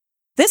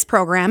This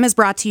program is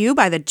brought to you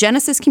by the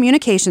Genesis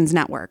Communications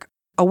Network,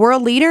 a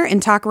world leader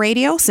in talk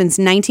radio since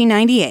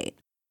 1998.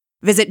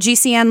 Visit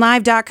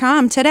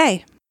GCNlive.com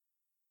today.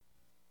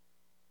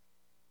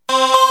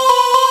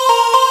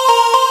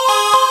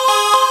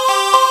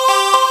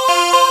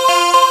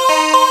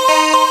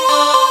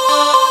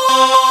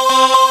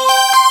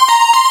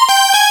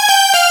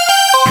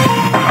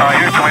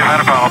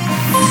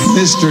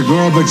 Mr.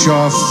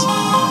 Gorbachev,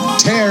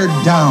 tear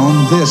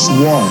down this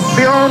wall.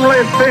 The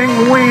only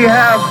thing we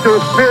have to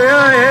fear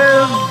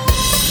is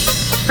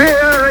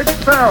fear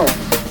itself.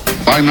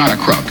 I'm not a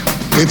crook.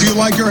 If you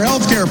like your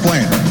health care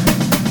plan,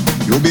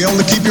 you'll be able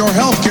to keep your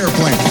health care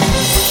plan.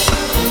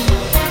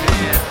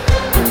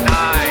 10, 9,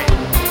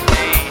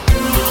 8,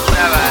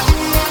 7,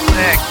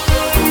 6,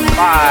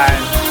 5,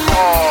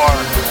 4,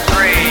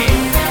 3,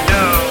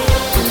 2,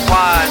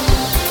 1,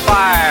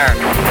 fire.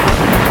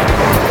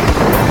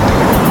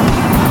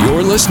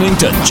 You're listening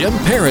to Jim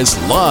Paris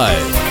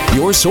Live,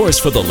 your source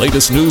for the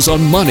latest news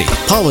on money,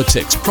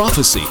 politics,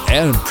 prophecy,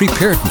 and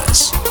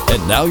preparedness.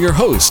 And now your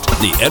host,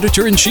 the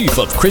editor-in-chief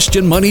of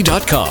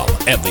ChristianMoney.com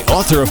and the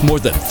author of more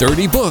than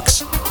 30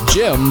 books,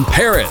 Jim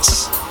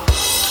Paris.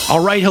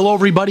 All right. Hello,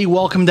 everybody.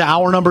 Welcome to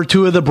hour number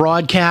 2 of the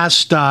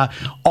broadcast.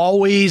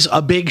 Always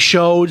a big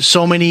show.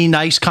 So many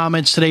nice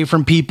comments today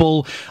from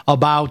people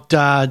about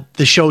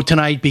the show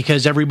tonight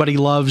because everybody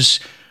loves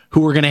who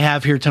we're going to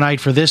have here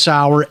tonight for this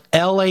hour.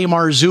 L.A.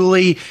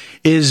 Marzulli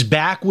is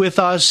back with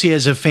us. He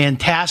has a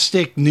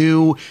fantastic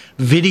new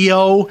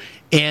video,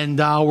 and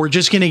we're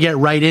just going to get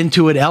right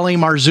into it. L.A.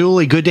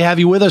 Marzulli, good to have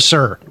you with us,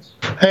 sir.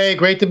 Hey,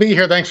 great to be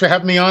here. Thanks for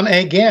having me on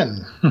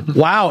again.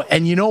 Wow.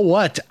 And you know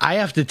what? I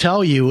have to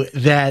tell you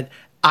that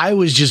I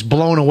was just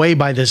blown away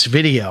by this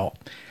video.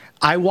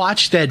 I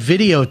watched that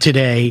video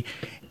today,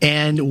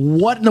 and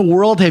what in the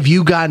world have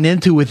you gotten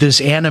into with this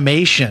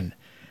animation?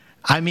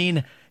 I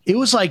mean, it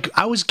was like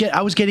I was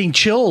getting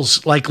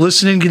chills, like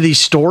listening to these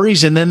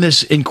stories, and then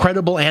this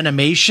incredible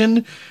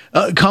animation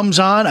comes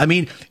on. I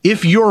mean,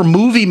 if your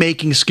movie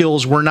making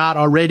skills were not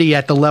already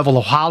at the level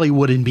of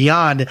Hollywood and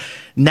beyond,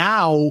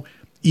 now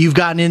you've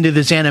gotten into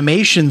this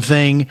animation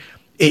thing.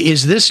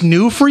 Is this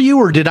new for you,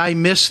 or did I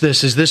miss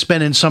this? Has this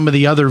been in some of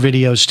the other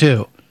videos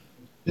too?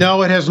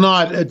 No, it has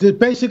not.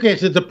 Basically,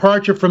 it's a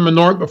departure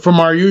from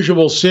our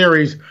usual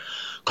series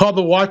called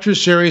the Watcher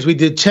series. We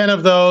did 10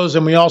 of those,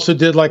 and we also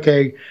did like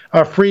a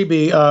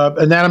freebie,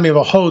 Anatomy of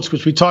a Hoax,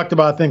 which we talked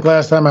about, I think,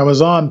 last time I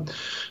was on.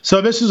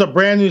 So this is a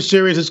brand new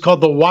series. It's called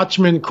the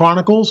Watchmen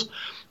Chronicles.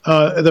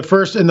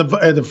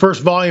 The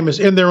first volume is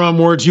In Their Own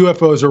Words,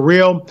 UFOs Are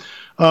Real.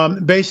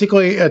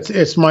 Basically,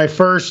 it's my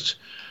first.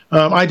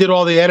 I did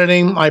all the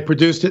editing. I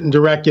produced it and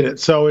directed it.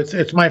 So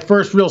it's my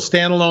first real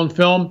standalone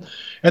film.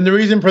 And the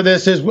reason for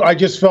this is I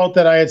just felt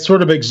that I had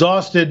sort of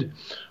exhausted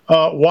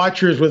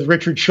Watchers with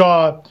Richard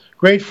Shaw.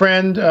 Great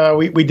friend.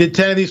 We did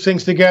 10 of these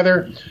things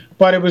together,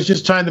 but it was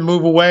just time to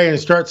move away and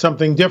start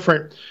something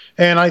different.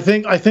 And I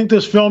think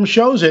this film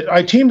shows it.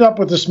 I teamed up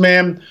with this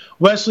man,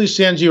 Wesley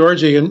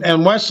Sangiorgi,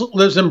 and Wes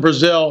lives in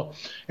Brazil,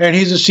 and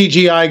he's a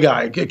CGI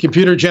guy,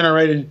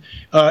 computer-generated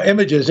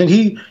images. And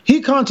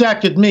he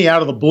contacted me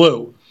out of the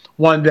blue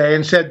one day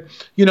and said,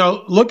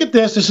 look at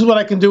this. This is what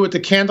I can do with the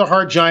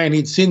Kandahar Giant.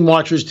 He'd seen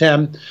Watchers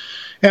 10.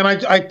 And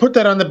I put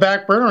that on the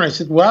back burner, and I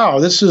said, wow,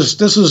 this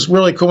is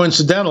really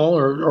coincidental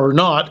or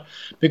not,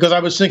 because I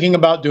was thinking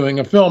about doing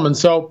a film. And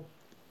so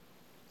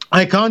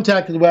I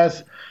contacted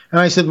Wes,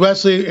 and I said,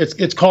 Wesley,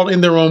 it's called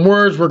In Their Own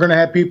Words. We're going to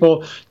have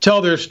people tell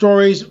their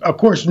stories. Of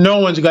course, no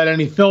one's got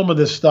any film of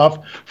this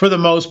stuff for the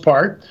most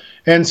part.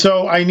 And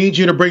so I need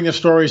you to bring the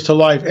stories to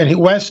life. And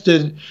Wes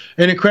did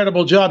an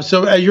incredible job.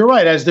 So you're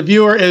right. As the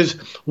viewer is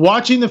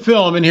watching the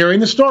film and hearing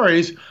the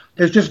stories,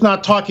 it's just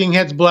not talking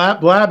heads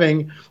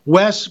blabbing.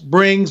 Wes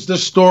brings the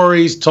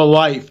stories to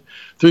life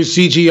through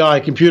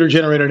CGI,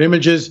 computer-generated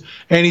images,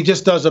 and he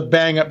just does a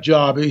bang-up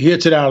job. He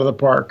hits it out of the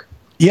park.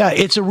 Yeah,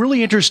 it's a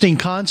really interesting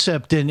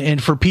concept,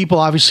 and for people,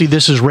 obviously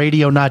this is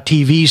radio, not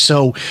TV,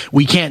 so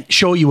we can't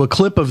show you a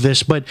clip of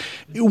this, but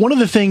one of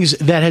the things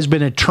that has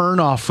been a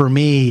turnoff for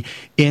me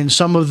in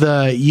some of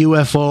the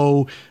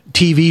UFO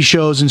TV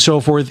shows and so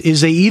forth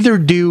is they either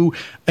do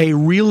a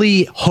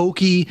really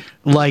hokey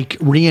like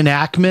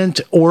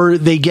reenactment, or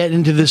they get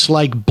into this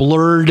like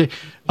blurred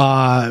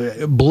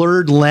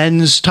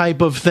lens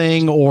type of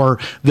thing, or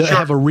they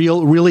have a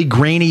really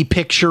grainy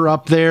picture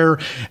up there.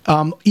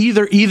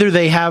 Either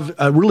they have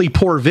a really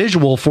poor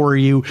visual for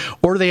you,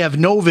 or they have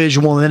no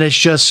visual, and then it's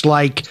just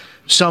like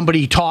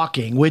somebody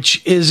talking,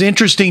 which is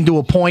interesting to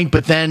a point,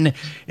 but then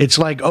it's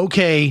like,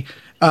 okay,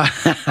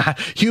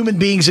 human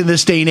beings in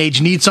this day and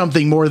age need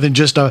something more than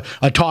just a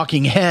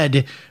talking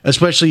head,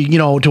 especially,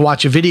 to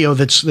watch a video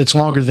that's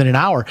longer than an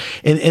hour.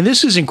 And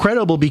this is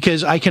incredible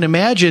because I can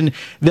imagine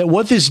that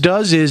what this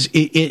does is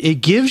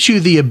it gives you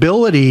the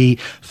ability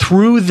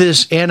through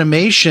this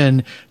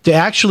animation to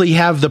actually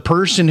have the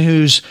person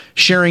who's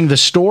sharing the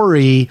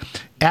story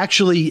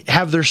actually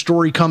have their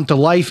story come to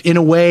life in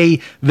a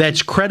way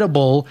that's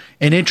credible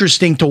and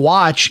interesting to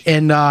watch.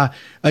 And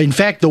in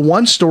fact, the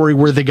one story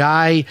where the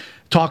guy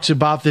talks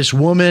about this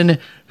woman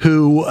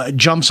who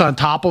jumps on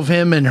top of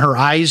him and her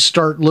eyes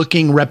start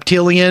looking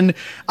reptilian.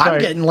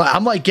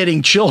 I'm like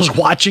getting chills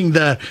watching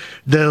the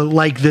video,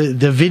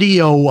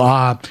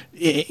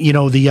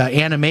 the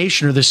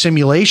animation or the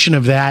simulation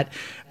of that.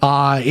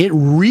 It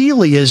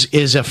really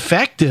is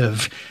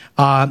effective.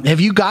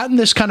 Have you gotten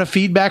this kind of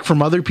feedback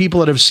from other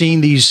people that have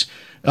seen these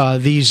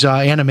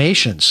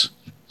animations?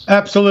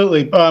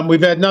 Absolutely.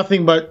 We've had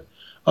nothing but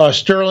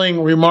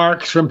sterling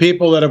remarks from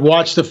people that have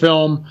watched the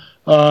film.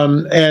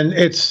 And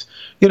it's,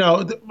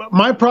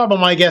 my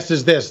problem, I guess,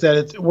 is this,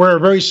 that we're a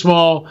very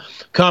small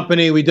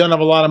company. We don't have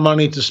a lot of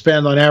money to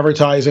spend on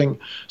advertising.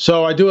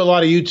 So I do a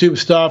lot of YouTube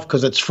stuff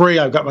because it's free.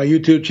 I've got my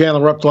YouTube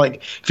channel. We're up to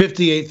like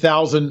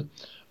 58,000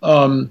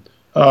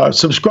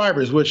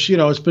 subscribers, which,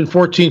 it's been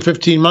 14,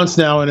 15 months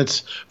now, and it's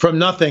from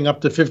nothing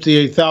up to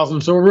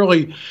 58,000. So we're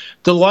really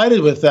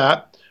delighted with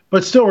that.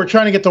 But still, we're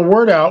trying to get the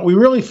word out. We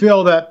really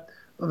feel that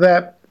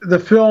the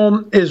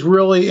film is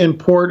really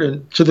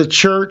important to the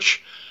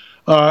church,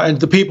 and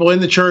the people in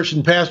the church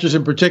and pastors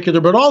in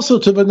particular, but also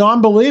to the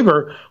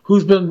non-believer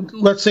who's been,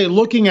 let's say,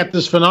 looking at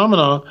this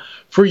phenomena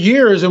for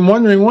years and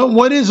wondering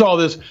what is all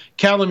this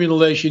cattle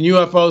mutilation,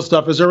 UFO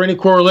stuff? Is there any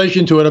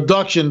correlation to it?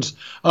 Abductions,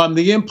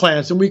 the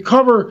implants, and we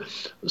cover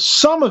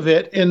some of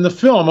it in the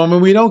film. I mean,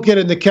 we don't get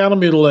into cattle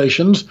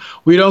mutilations,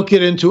 we don't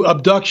get into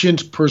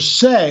abductions per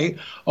se,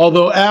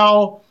 although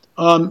Al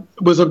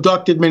was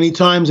abducted many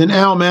times, and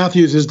Al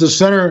Matthews is the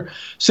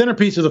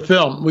centerpiece of the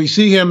film. We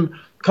see him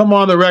come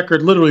on the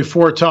record literally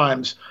 4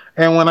 times.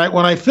 And when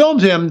I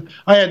filmed him,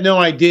 I had no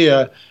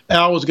idea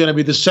Al was going to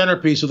be the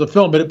centerpiece of the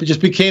film, but it just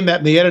became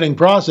that in the editing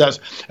process.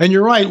 And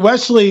you're right,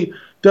 Wesley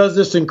does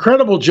this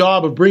incredible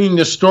job of bringing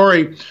this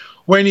story.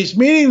 When he's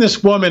meeting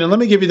this woman, and let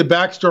me give you the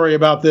backstory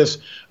about this,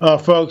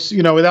 folks,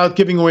 without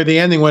giving away the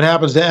ending, what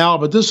happens to Al,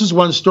 but this is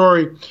one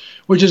story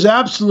which is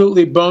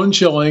absolutely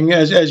bone-chilling.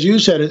 As you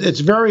said,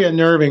 it's very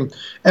unnerving.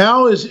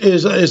 Al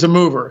is a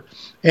mover,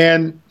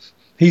 and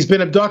he's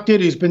been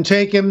abducted, he's been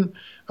taken,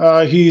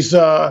 he's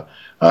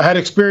had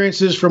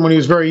experiences from when he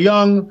was very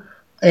young,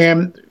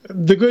 and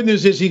the good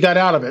news is he got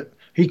out of it.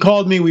 He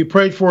called me, we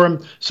prayed for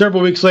him.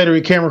 Several weeks later,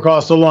 he came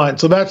across the line.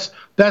 So that's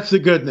the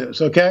good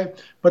news, okay?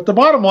 But the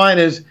bottom line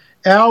is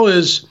Al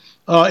is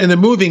in the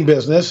moving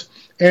business,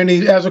 and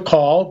he has a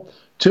call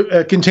to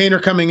a container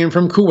coming in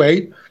from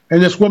Kuwait,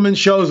 and this woman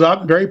shows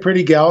up, very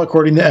pretty gal,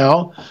 according to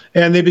Al,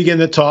 and they begin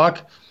to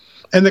talk.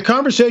 And the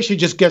conversation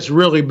just gets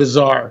really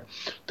bizarre.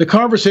 The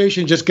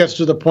conversation just gets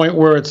to the point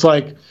where it's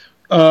like,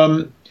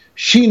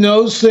 she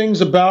knows things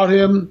about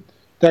him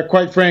that,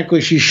 quite frankly,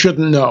 she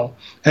shouldn't know,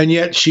 and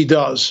yet she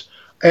does.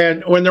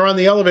 And when they're on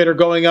the elevator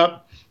going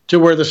up to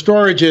where the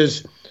storage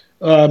is,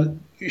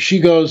 she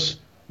goes,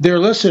 "They're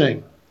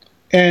listening."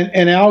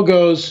 And Al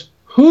goes,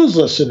 "Who's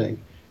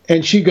listening?"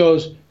 And she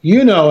goes,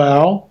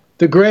 "Al,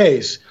 the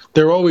Greys.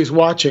 They're always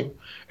watching."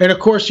 And of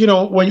course,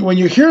 when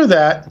you hear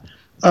that,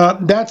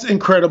 that's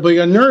incredibly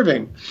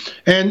unnerving.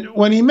 And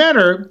when he met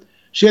her,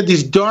 she had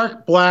these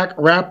dark black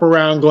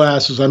wraparound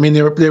glasses. I mean,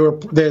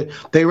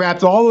 they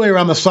wrapped all the way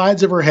around the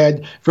sides of her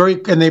head,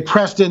 and they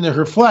pressed into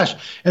her flesh.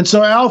 And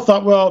so Al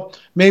thought, well,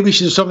 maybe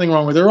there's something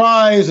wrong with her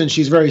eyes, and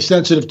she's very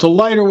sensitive to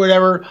light or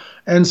whatever.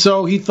 And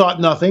so he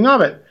thought nothing of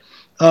it.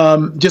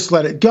 Just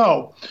let it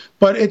go.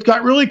 But it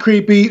got really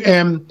creepy,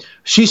 and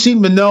she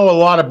seemed to know a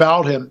lot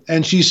about him.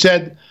 And she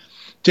said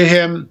to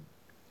him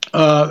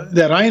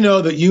that I know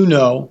that you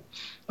know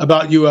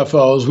about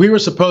UFOs. We were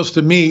supposed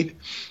to meet.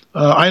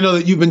 I know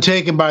that you've been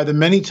taken by them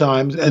many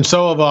times, and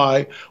so have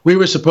I. We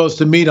were supposed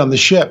to meet on the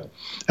ship.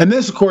 And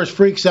this, of course,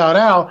 freaks out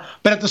Al.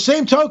 But at the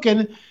same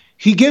token,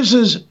 he gives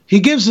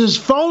his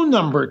phone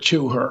number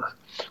to her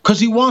because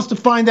he wants to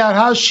find out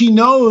how she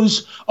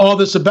knows all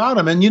this about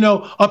him. And,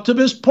 up to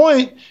this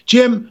point,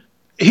 Jim,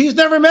 he's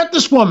never met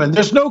this woman.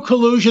 There's no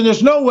collusion.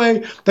 There's no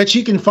way that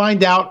she can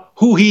find out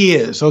who he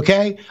is,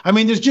 okay? I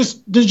mean, there's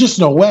just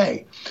no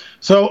way.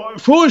 So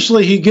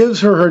foolishly, he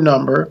gives her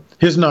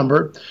his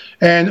number,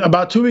 and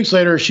about 2 weeks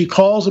later, she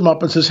calls him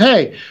up and says,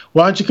 "Hey,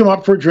 why don't you come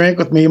up for a drink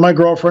with me and my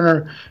girlfriend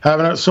are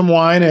having some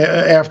wine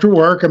after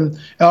work?" And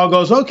Al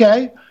goes,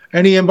 "Okay."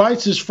 And he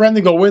invites his friend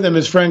to go with him.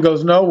 His friend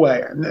goes, "No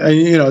way.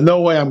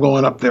 No way I'm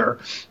going up there.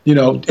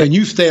 And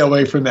you stay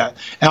away from that."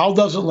 Al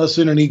doesn't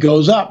listen, and he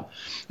goes up.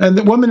 And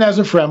the woman has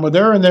a friend with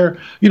her, and they're,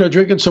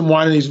 drinking some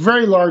wine in these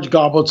very large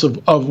goblets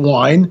of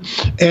wine.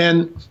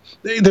 And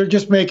they're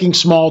just making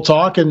small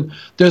talk, and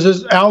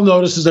Al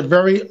notices a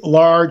very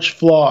large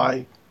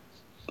fly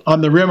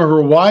on the rim of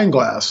her wine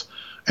glass,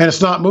 and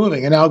it's not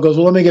moving. And Al goes,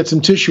 "Well, let me get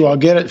some tissue. I'll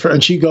get it."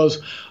 And she goes,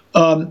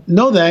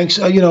 "No, thanks.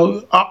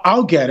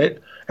 I'll get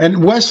it."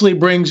 And Wesley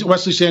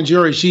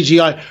Sangiuri,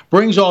 CGI,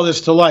 brings all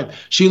this to life.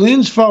 She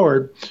leans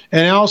forward,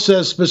 and Al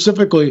says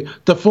specifically,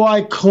 the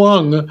fly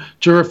clung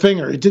to her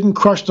finger. It didn't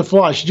crush the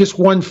fly. She just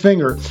one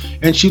finger.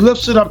 And she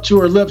lifts it up to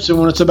her lips, and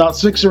when it's about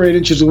 6 or 8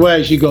 inches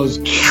away, she goes,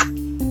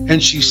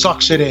 and she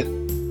sucks it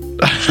in.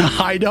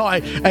 I know.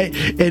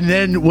 And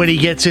then when he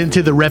gets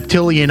into the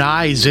reptilian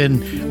eyes,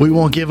 and we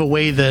won't give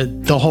away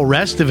the whole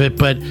rest of it,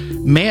 but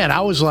man,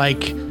 I was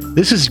like,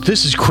 this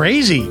is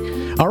crazy.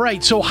 All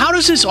right, so how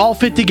does this all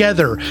fit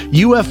together?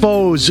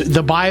 UFOs,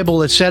 the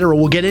Bible, etc.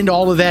 We'll get into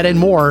all of that and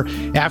more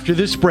after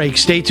this break.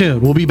 Stay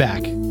tuned. We'll be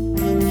back.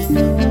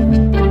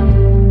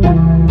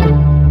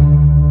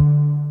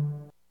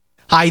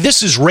 Hi,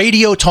 this is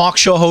radio talk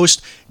show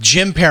host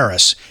Jim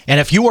Paris.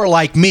 And if you are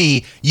like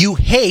me, you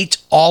hate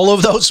all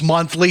of those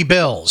monthly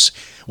bills.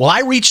 Well,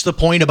 I reached the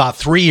point about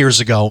 3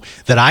 years ago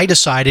that I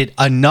decided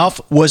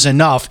enough was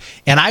enough,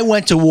 and I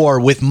went to war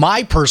with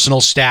my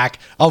personal stack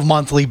of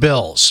monthly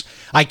bills.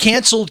 I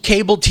canceled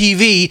cable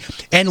TV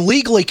and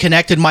legally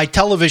connected my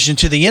television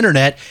to the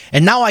internet,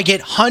 and now I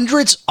get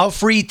hundreds of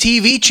free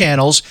TV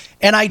channels,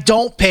 and I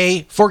don't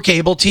pay for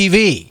cable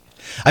TV.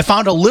 I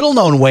found a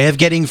little-known way of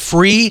getting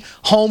free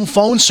home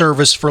phone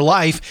service for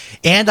life,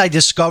 and I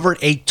discovered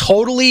a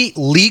totally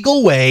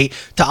legal way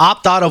to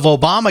opt out of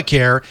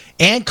Obamacare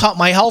and cut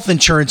my health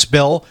insurance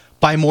bill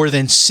by more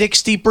than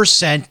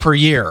 60% per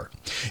year.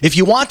 If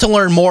you want to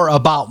learn more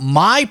about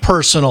my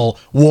personal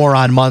war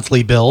on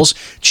monthly bills,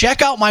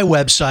 check out my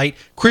website,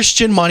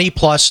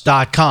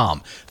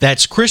 ChristianMoneyPlus.com.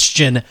 That's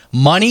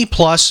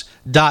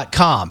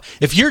ChristianMoneyPlus.com.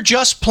 If you're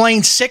just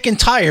plain sick and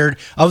tired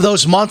of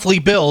those monthly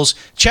bills,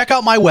 check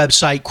out my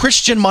website,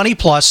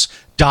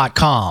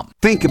 ChristianMoneyPlus.com.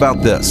 Think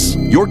about this.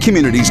 Your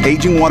community's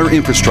aging water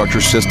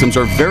infrastructure systems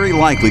are very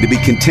likely to be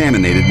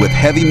contaminated with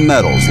heavy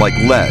metals like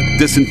lead,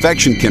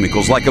 disinfection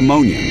chemicals like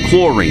ammonia,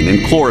 chlorine and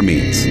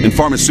chloramines, and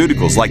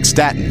pharmaceuticals like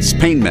statins,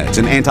 pain meds,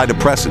 and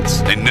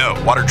antidepressants. And no,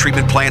 water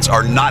treatment plants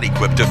are not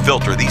equipped to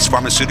filter these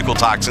pharmaceutical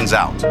toxins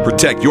out.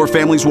 Protect your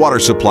family's water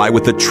supply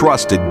with the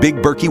trusted Big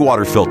Berkey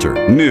water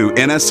filter. New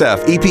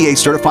NSF EPA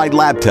certified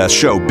lab tests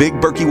show Big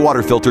Berkey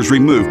water filters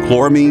remove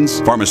chloramines,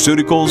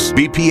 pharmaceuticals,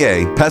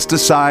 BPA,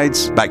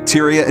 pesticides,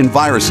 bacteria and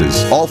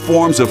viruses, all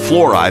forms of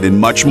fluoride, and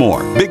much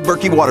more. Big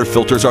Berkey water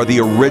filters are the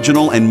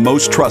original and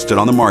most trusted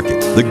on the market,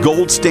 the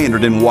gold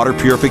standard in water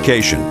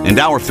purification, and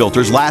our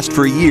filters last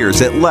for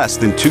years at less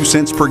than 2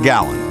 cents per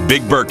gallon.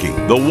 Big Berkey,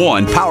 the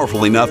one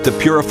powerful enough to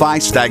purify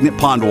stagnant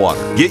pond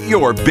water. Get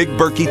your Big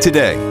Berkey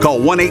today. Call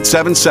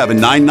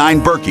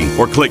 1-877-99-BERKEY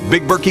or click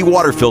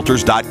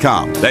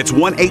BigBerkeyWaterFilters.com. That's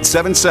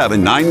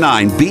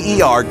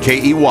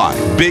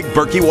 1-877-99-BERKEY. Big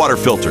Berkey Water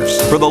Filters,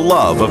 for the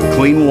love of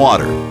clean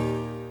water.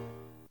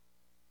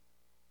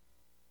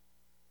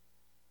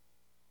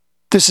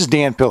 This is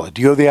Dan Pilla.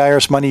 Do you owe the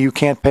IRS money you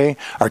can't pay?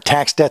 Are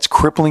tax debts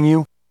crippling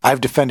you?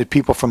 I've defended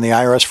people from the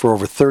IRS for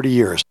over 30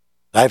 years.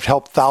 I've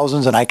helped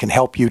thousands, and I can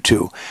help you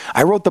too.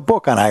 I wrote the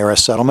book on IRS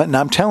settlement, and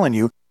I'm telling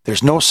you,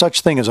 there's no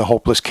such thing as a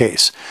hopeless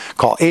case.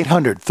 Call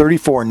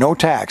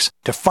 800-34-NO-TAX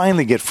to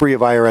finally get free of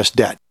IRS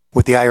debt.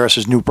 With the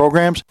IRS's new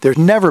programs, there's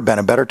never been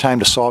a better time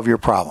to solve your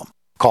problem.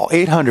 Call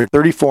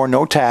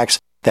 800-34-NO-TAX.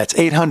 That's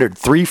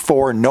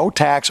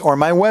 800-34-NO-TAX, or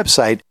my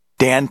website,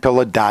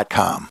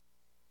 danpilla.com.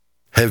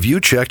 Have you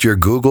checked your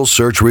Google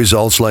search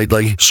results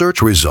lately?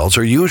 Search results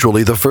are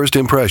usually the first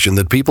impression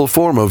that people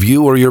form of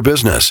you or your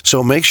business,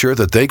 so make sure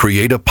that they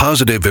create a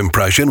positive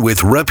impression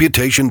with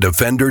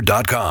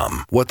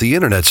ReputationDefender.com. What the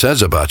internet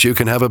says about you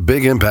can have a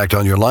big impact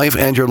on your life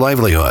and your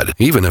livelihood,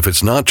 even if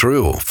it's not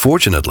true.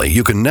 Fortunately,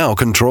 you can now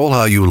control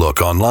how you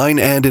look online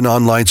and in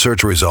online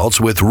search results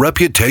with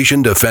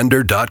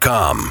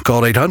ReputationDefender.com.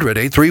 Call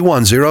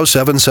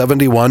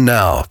 800-831-0771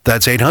 now.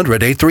 That's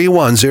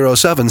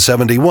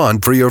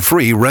 800-831-0771 for your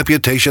free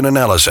reputation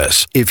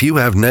analysis. If you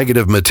have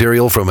negative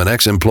material from an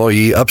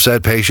ex-employee,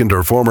 upset patient,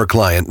 or former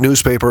client,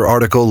 newspaper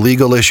article,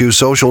 legal issue,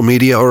 social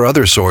media, or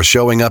other source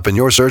showing up in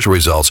your search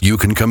results, you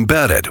can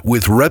combat it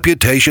with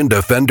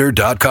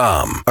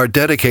ReputationDefender.com. Our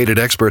dedicated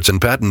experts in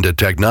patented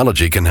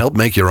technology can help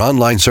make your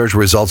online search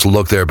results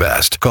look their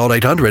best. Call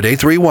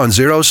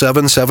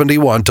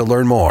 800-831-0771 to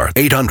learn more.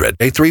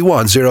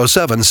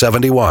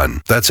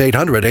 800-831-0771. That's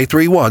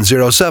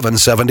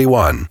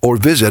 800-831-0771. Or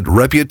visit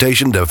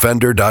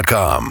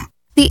ReputationDefender.com.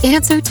 The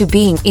answer to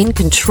being in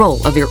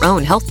control of your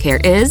own healthcare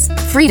is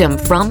freedom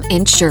from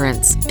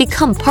insurance.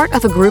 Become part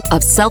of a group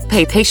of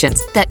self-pay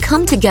patients that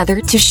come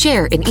together to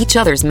share in each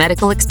other's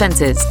medical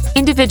expenses.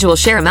 Individual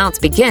share amounts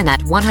begin at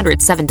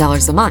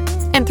 $107 a month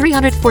and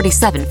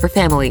 $347 for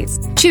families.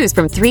 Choose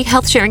from 3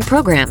 health-sharing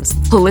programs.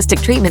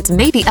 Holistic treatments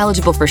may be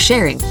eligible for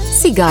sharing.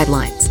 See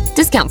guidelines.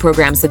 Discount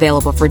programs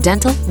available for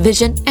dental,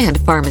 vision, and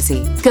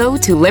pharmacy. Go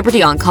to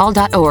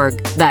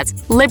libertyoncall.org. That's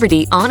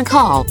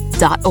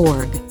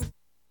libertyoncall.org.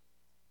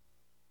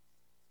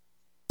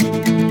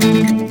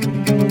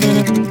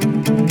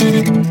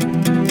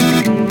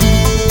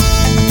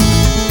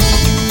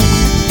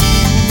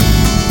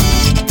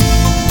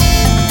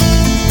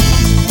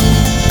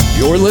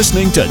 You're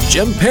listening to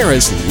Jim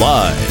Paris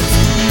Live.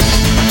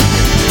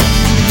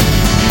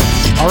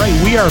 All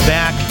right, we are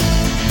back,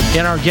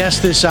 and our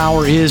guest this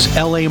hour is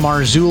L.A.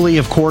 Marzulli.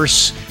 Of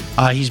course,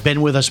 he's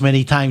been with us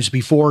many times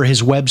before.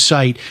 His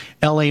website,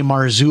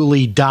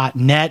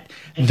 lamarzulli.net.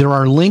 There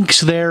are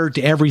links there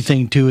to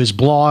everything, to his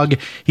blog.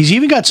 He's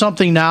even got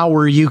something now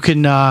where you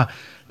can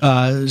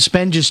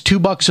spend just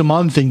 $2 a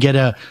month and get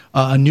a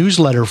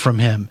newsletter from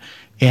him.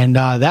 And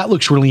that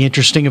looks really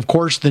interesting. Of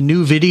course, the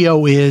new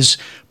video is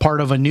part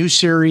of a new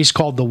series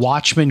called the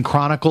Watchmen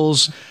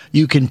Chronicles.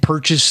 You can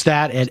purchase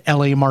that at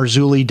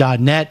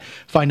lamarzulli.net.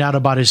 Find out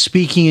about his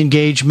speaking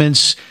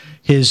engagements,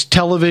 his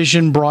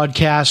television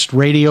broadcast,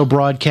 radio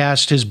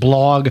broadcast, his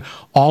blog.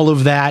 All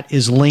of that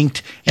is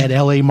linked at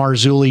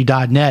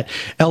lamarzulli.net.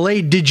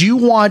 LA, did you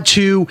want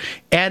to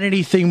add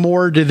anything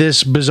more to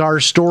this bizarre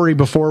story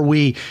before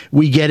we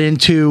get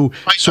into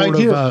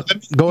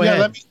go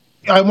ahead.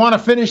 I want to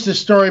finish this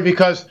story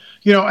because,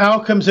 Al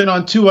comes in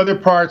on two other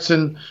parts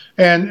and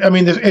I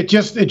mean, it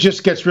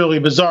just gets really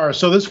bizarre.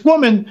 So this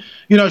woman,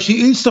 she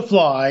eats the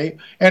fly,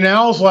 and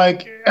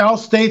Al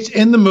states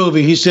in the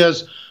movie, he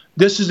says,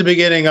 this is the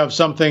beginning of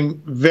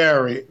something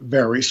very,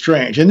 very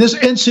strange. And this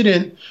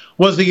incident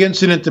was the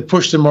incident that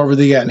pushed him over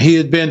the edge. He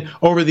had been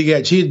over the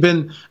edge. He had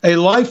been a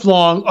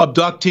lifelong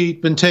abductee,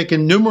 been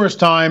taken numerous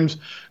times.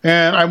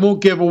 And I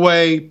won't give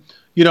away,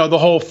 the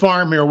whole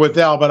farm here with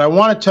Al, but I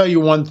want to tell you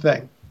one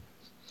thing.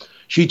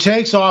 She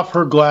takes off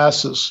her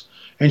glasses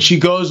and she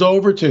goes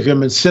over to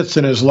him and sits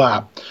in his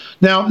lap.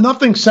 Now,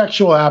 nothing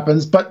sexual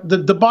happens, but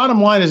the bottom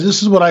line is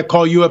this is what I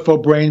call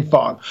UFO brain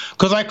fog.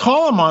 Because I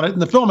call him on it in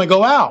the film. I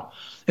go, Al,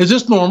 is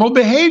this normal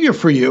behavior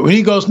for you? And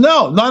he goes,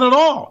 no, not at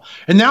all.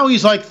 And now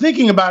he's like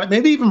thinking about it,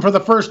 maybe even for the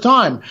first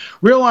time,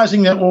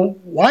 realizing that, well,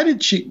 why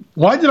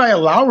did I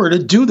allow her to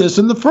do this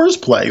in the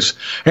first place?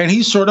 And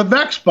he's sort of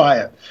vexed by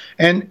it.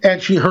 And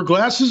her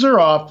glasses are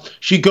off.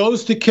 She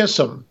goes to kiss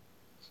him.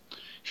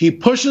 He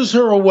pushes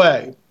her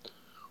away,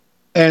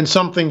 and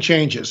something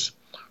changes.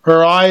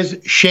 Her eyes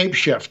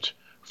shapeshift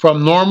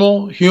from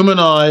normal human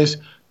eyes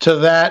to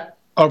that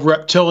of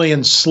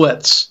reptilian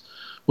slits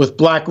with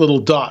black little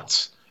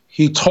dots.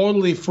 He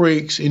totally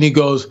freaks, and he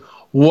goes,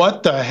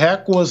 what the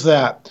heck was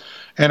that?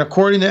 And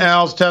according to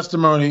Al's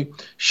testimony,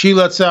 she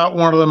lets out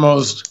one of the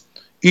most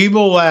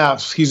evil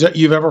laughs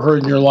you've ever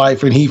heard in your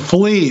life, and he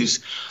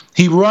flees.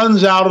 He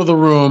runs out of the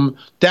room,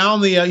 down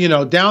the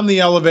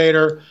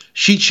elevator.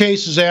 She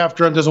chases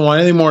after him, doesn't want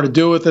anything more to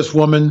do with this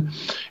woman.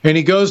 And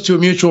he goes to a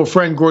mutual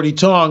friend, Gordy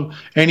Tong,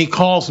 and he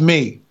calls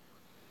me.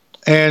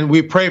 And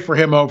we pray for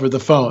him over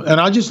the phone.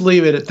 And I'll just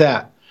leave it at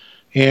that.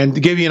 And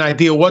to give you an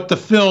idea what the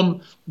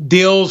film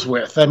deals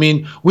with. I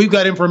mean, we've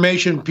got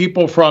information,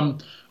 people from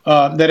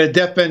that a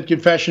deathbed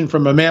confession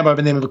from a man by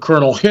the name of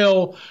Colonel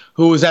Hill,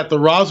 who was at the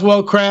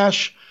Roswell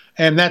crash.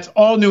 And that's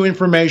all new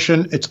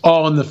information. It's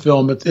all in the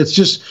film. It's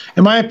just,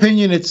 in my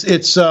opinion, it's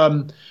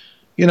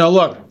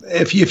look,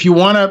 if you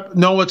want to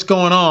know what's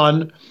going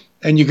on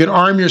and you can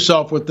arm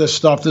yourself with this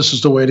stuff, this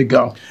is the way to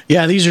go.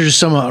 Yeah, these are just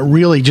some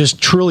really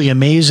just truly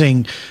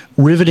amazing,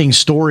 riveting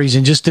stories.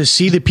 And just to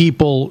see the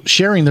people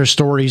sharing their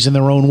stories in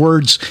their own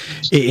words,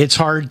 it's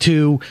hard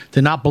to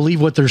not believe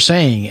what they're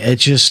saying.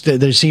 It's just,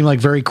 they seem like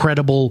very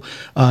credible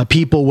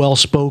people,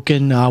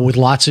 well-spoken, with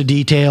lots of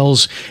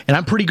details. And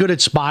I'm pretty good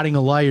at spotting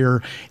a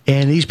liar,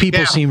 and these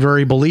people seem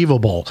very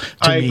believable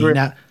to me. Agree.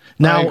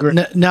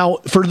 Now,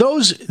 for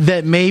those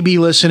that may be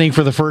listening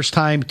for the first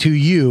time to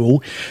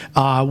you,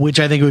 which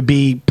I think would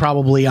be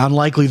probably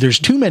unlikely, there's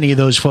too many of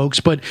those folks,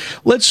 but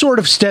let's sort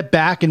of step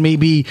back and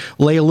maybe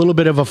lay a little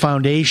bit of a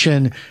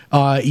foundation.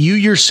 You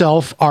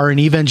yourself are an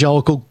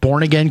evangelical,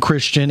 born-again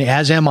Christian,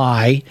 as am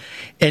I,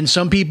 and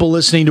some people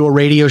listening to a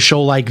radio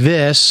show like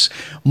this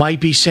might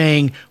be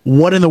saying,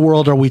 what in the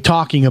world are we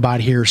talking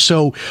about here?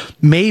 So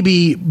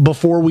maybe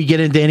before we get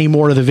into any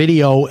more of the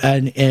video,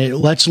 and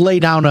let's lay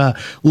down a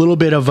little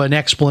bit of an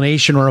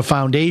explanation or a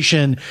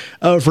foundation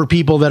for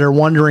people that are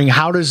wondering,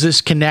 how does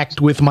this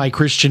connect with my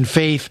Christian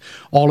faith?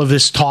 All of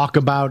this talk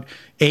about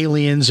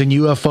aliens and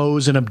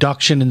UFOs and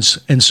abduction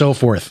and so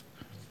forth.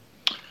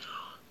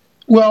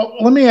 Well,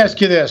 let me ask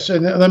you this,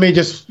 and let me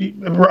just,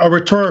 a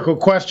rhetorical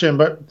question,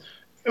 but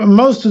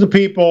most of the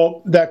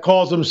people that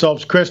calls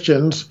themselves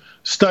Christians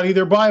study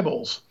their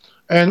Bibles.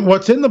 And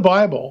what's in the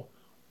Bible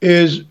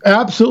is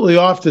absolutely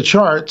off the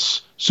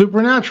charts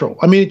supernatural.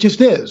 I mean, it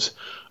just is.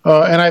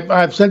 And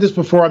I've said this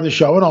before on the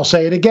show, and I'll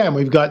say it again.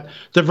 We've got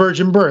the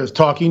virgin birth,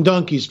 talking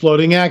donkeys,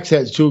 floating axe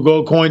heads, 2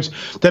 gold coins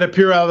that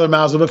appear out of the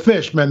mouths of a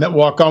fish, men that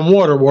walk on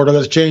water, water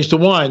that's changed to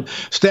wine,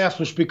 staffs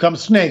which become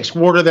snakes,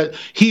 water that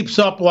heaps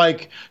up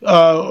like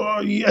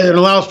it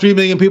allows 3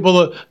 million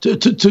people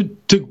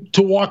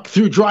to walk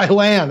through dry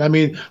land. I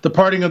mean, the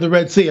parting of the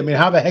Red Sea. I mean,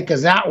 how the heck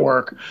does that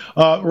work?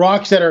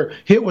 Rocks that are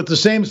hit with the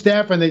same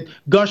staff and it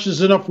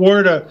gushes enough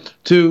water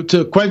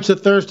to quench the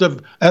thirst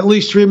of at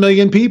least 3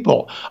 million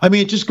people. I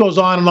mean, it just goes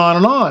on and on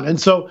and on. And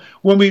so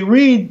when we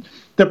read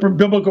the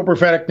biblical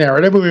prophetic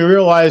narrative, we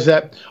realize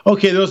that,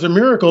 okay, those are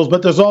miracles,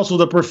 but there's also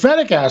the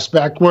prophetic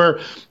aspect where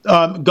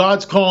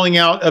God's calling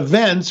out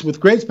events with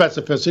great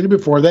specificity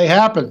before they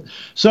happen.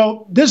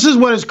 So this is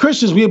what as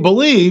Christians we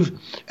believe,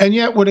 and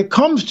yet when it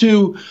comes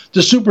to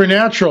the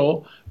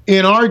supernatural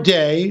in our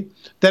day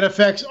that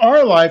affects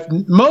our life,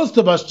 most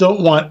of us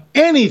don't want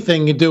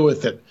anything to do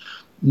with it.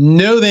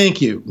 No, thank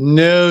you.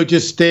 No,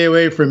 just stay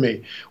away from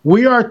me.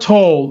 We are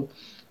told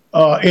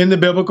in the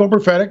biblical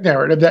prophetic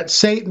narrative that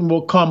Satan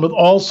will come with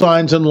all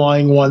signs and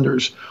lying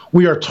wonders.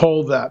 We are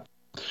told that.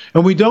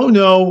 And we don't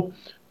know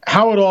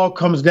how it all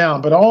comes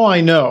down. But all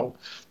I know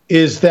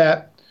is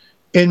that,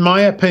 in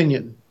my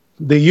opinion,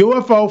 the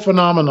UFO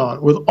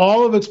phenomenon, with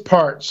all of its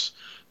parts,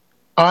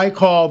 I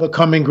call the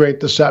coming great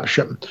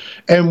deception.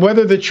 And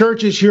whether the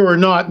church is here or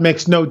not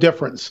makes no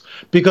difference,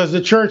 because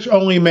the church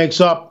only makes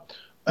up,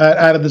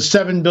 out of the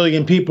 7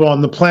 billion people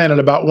on the planet,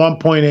 about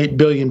 1.8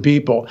 billion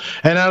people.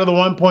 And out of the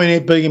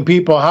 1.8 billion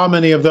people, how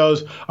many of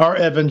those are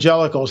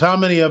evangelicals? How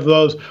many of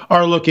those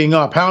are looking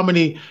up? How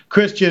many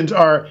Christians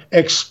are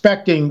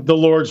expecting the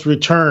Lord's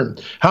return?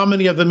 How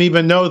many of them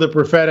even know the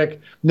prophetic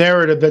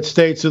narrative that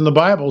states in the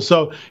Bible?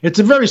 So it's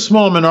a very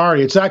small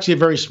minority. It's actually a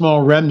very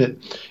small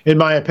remnant, in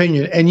my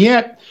opinion. And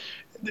yet,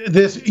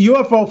 this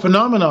UFO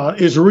phenomenon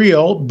is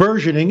real,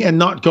 burgeoning, and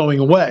not going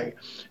away.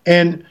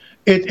 And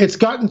it's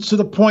gotten to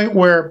the point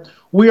where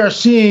we are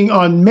seeing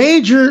on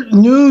major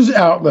news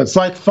outlets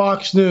like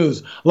Fox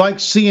News, like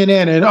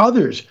CNN and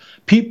others,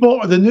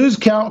 the news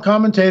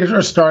commentators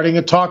are starting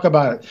to talk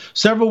about it.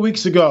 Several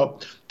weeks ago,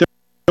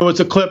 there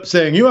was a clip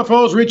saying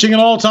UFOs reaching an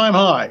all-time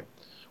high,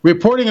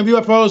 reporting of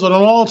UFOs at an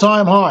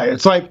all-time high.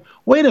 It's like,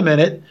 wait a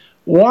minute,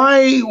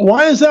 why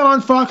is that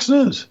on Fox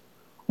News?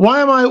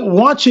 Why am I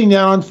watching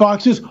that on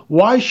Fox News?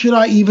 Why should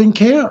I even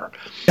care?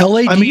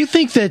 L.A., do you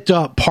think that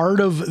part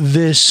of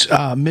this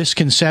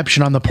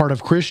misconception on the part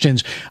of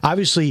Christians,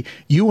 obviously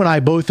you and I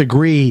both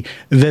agree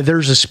that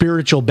there's a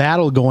spiritual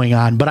battle going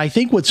on, but I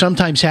think what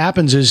sometimes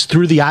happens is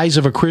through the eyes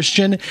of a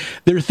Christian,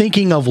 they're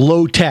thinking of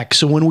low tech.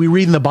 So when we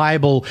read in the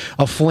Bible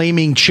a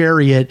flaming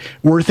chariot,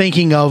 we're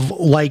thinking of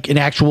like an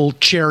actual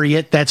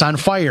chariot that's on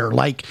fire,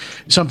 like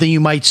something you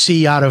might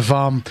see out of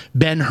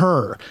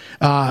Ben-Hur.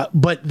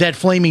 But that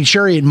flaming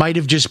chariot might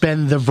have just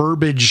been the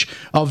verbiage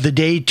of the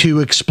day to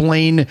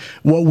explain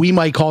what we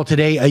might call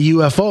today a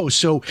UFO.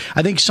 So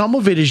I think some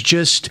of it is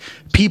just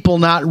people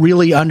not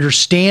really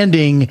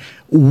understanding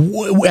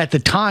at the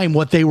time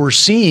what they were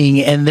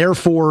seeing, and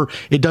therefore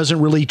it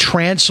doesn't really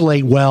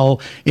translate well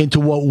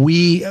into what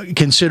we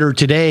consider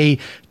today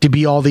to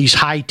be all these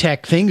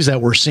high-tech things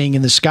that we're seeing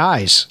in the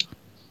skies.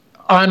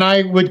 And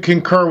I would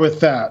concur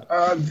with that.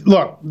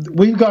 Look,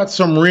 we've got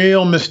some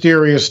real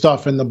mysterious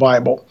stuff in the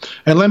Bible.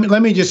 And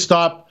let me just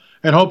stop,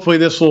 and hopefully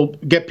this will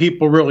get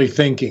people really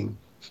thinking,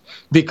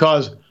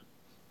 because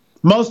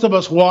most of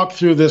us walk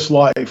through this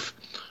life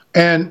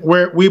and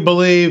where we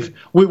believe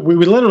we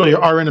literally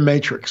are in a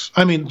matrix.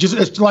 I mean, just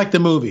it's like the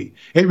movie.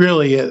 It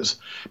really is.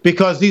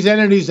 Because these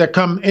entities that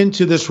come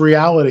into this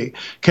reality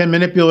can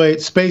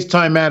manipulate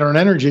space-time, matter, and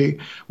energy,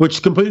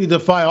 which completely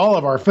defy all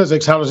of our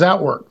physics. How does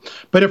that work?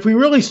 But if we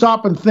really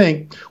stop and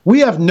think,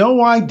 we have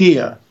no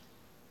idea.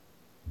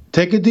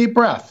 Take a deep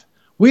breath.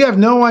 We have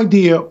no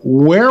idea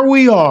where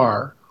we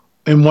are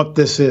and what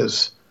this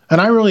is. And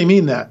I really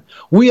mean that.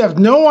 We have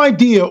no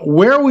idea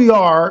where we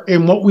are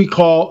in what we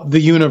call the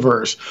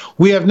universe.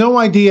 We have no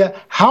idea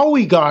how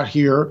we got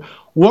here,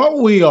 what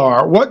we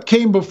are, what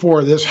came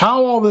before this,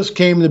 how all this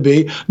came to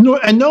be,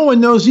 and no one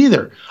knows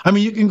either. I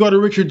mean, you can go to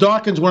Richard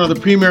Dawkins, one of the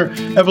premier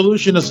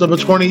evolutionists of the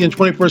 20th and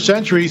 21st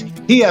centuries.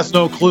 He has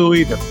no clue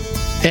either.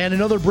 And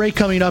another break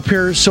coming up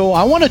here. So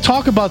I want to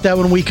talk about that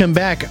when we come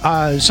back.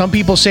 Some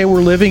people say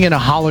we're living in a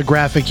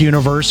holographic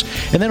universe.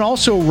 And then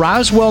also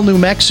Roswell, New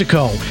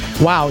Mexico.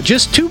 Wow,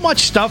 just too much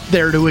stuff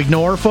there to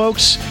ignore,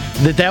 folks.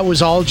 That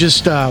was all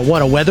just, a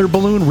weather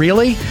balloon?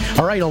 Really?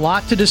 All right, a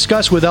lot to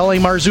discuss with L.A.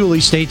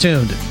 Marzulli. Stay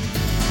tuned.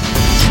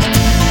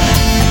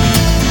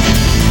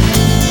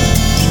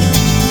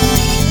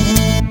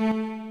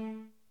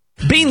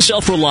 Being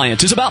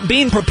self-reliant is about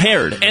being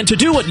prepared and to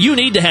do what you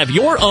need to have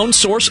your own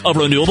source of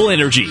renewable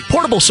energy.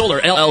 Portable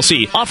Solar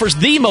LLC offers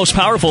the most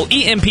powerful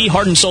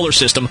EMP-hardened solar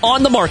system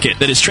on the market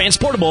that is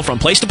transportable from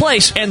place to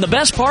place, and the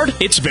best part,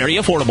 it's very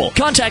affordable.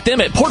 Contact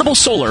them at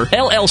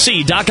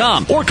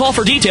portablesolarllc.com or call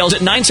for details at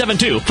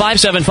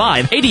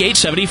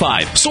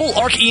 972-575-8875. Sol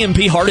Arc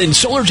EMP-hardened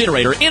solar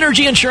generator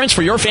energy insurance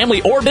for your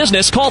family or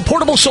business. Call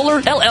Portable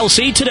Solar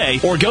LLC today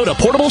or go to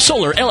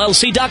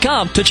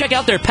portablesolarllc.com to check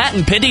out their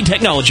patent-pending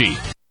technology.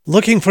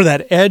 Looking for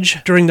that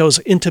edge during those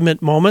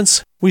intimate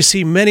moments? We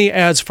see many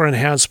ads for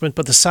enhancement,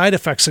 but the side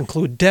effects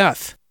include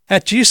death.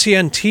 At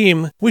GCN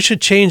Team, we should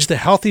change the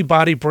Healthy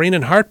Body, Brain,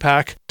 and Heart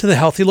Pack to the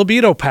Healthy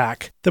Libido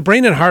Pack. The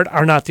brain and heart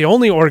are not the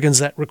only organs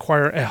that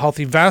require a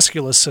healthy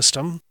vascular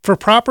system. For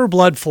proper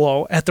blood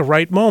flow at the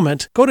right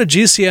moment, go to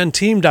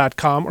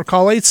GCNteam.com or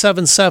call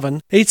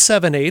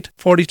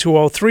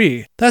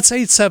 877-878-4203. That's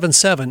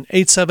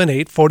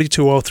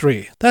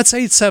 877-878-4203. That's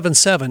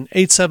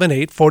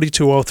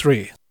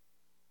 877-878-4203.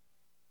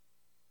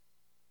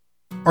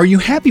 Are you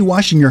happy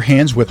washing your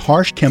hands with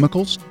harsh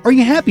chemicals? Are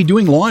you happy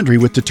doing laundry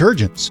with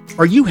detergents?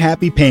 Are you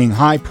happy paying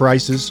high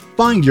prices?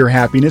 Find your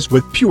happiness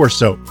with Pure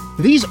Soap.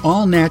 These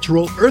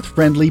all-natural,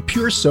 earth-friendly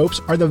Pure Soaps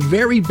are the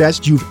very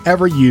best you've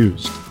ever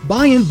used.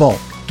 Buy in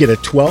bulk. Get a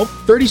 12,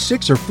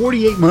 36, or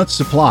 48-month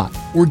supply,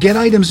 or get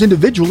items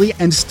individually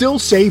and still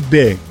save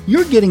big.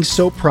 You're getting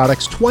soap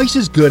products twice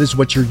as good as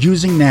what you're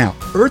using now,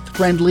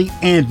 earth-friendly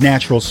and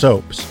natural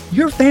soaps.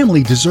 Your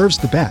family deserves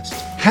the best.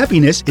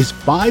 Happiness is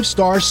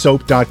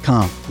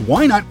 5starsoap.com.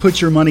 Why not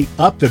put your money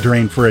up the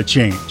drain for a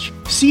change?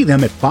 See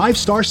them at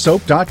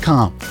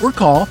 5starsoap.com or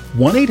call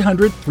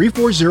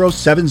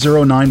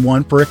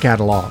 1-800-340-7091 for a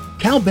catalog.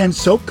 Cal Ben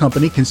Soap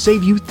Company can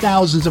save you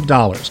thousands of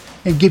dollars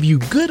and give you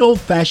good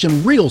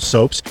old-fashioned real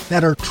soaps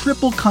that are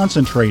triple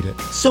concentrated.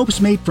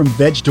 Soaps made from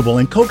vegetable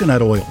and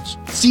coconut oils.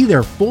 See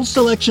their full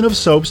selection of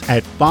soaps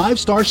at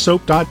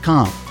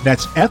 5starsoap.com.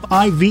 That's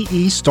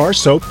F-I-V-E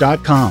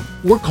starsoap.com.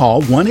 Or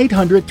call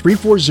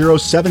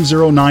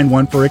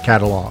 1-800-340-7091 for a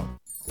catalog.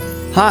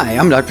 Hi,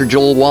 I'm Dr.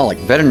 Joel Wallach,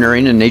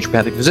 veterinarian and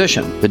naturopathic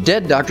physician. The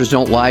Dead Doctors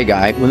Don't Lie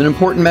guy with an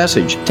important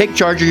message. Take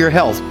charge of your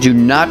health. Do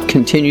not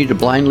continue to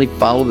blindly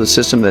follow the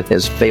system that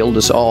has failed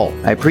us all.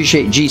 I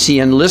appreciate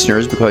GCN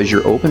listeners because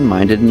you're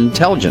open-minded and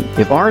intelligent.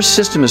 If our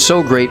system is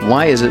so great,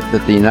 why is it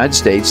that the United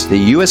States, the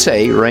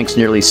USA, ranks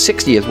nearly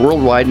 60th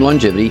worldwide in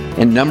longevity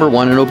and number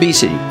 1 in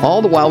obesity?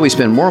 All the while we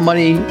spend more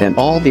money than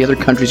all the other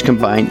countries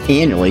combined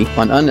annually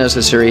on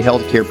unnecessary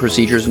healthcare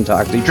procedures and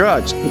toxic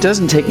drugs. It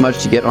doesn't take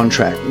much to get on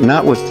track.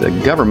 Not with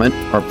the government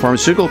or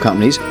pharmaceutical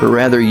companies, but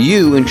rather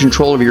you in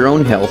control of your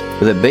own health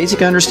with a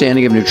basic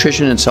understanding of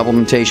nutrition and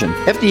supplementation.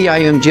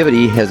 FDI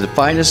Longevity has the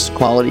finest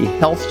quality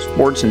health,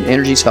 sports, and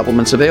energy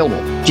supplements available.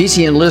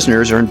 GCN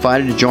listeners are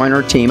invited to join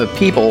our team of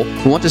people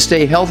who want to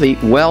stay healthy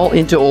well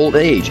into old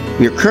age.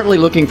 We are currently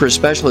looking for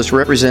specialists to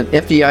represent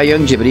FDI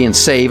Longevity and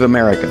Save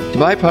America. To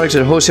buy products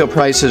at wholesale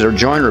prices or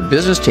join our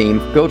business team,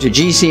 go to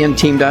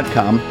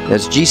GCNteam.com.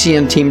 That's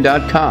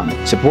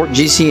GCNteam.com. Support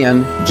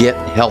GCN. Get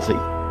healthy.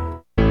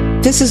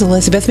 This is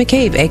Elizabeth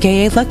McCabe,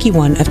 aka Lucky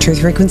One of Truth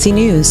Frequency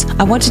News.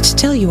 I wanted to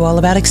tell you all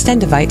about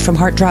Extendivite from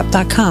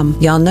HeartDrop.com.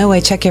 Y'all know I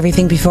check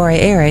everything before I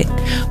air it.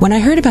 When I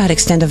heard about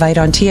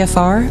Extendivite on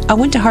TFR, I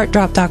went to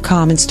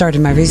HeartDrop.com and started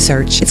my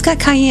research. It's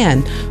got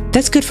cayenne.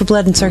 That's good for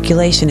blood and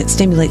circulation. It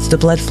stimulates the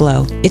blood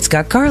flow. It's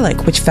got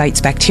garlic, which fights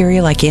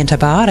bacteria like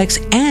antibiotics,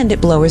 and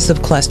it lowers the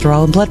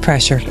cholesterol and blood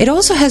pressure. It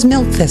also has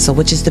milk thistle,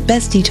 which is the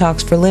best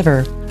detox for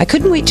liver. I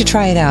couldn't wait to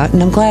try it out,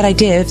 and I'm glad I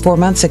did 4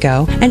 months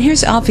ago. And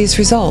here's obvious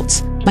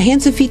results. My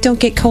hands and feet don't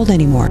get cold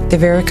anymore. The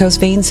varicose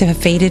veins have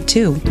faded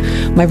too.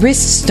 My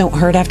wrists don't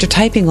hurt after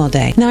typing all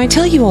day. Now I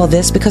tell you all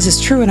this because it's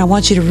true and I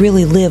want you to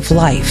really live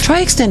life.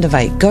 Try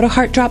Extendivite. Go to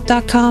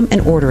HeartDrop.com and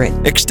order it.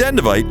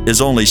 Extendivite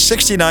is only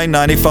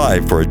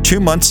 $69.95 for a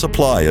 2-month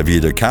supply of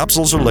either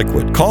capsules or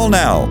liquid. Call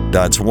now.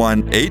 That's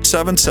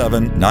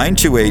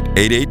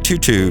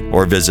 1-877-928-8822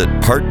 or visit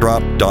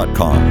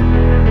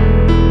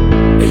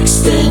HeartDrop.com.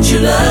 Extend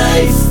your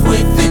life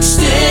with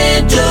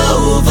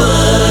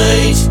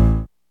Extendovite.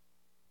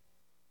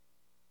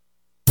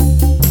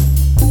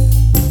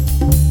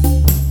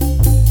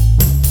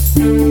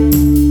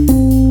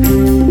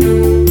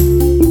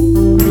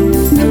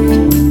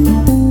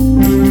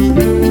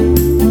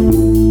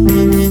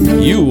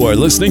 You are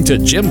listening to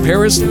Jim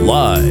Paris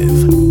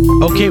Live.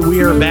 Okay,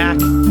 we are back.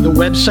 The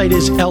website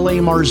is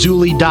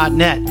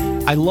lamarzulli.net.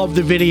 I love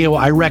the video.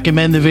 I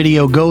recommend the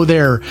video. Go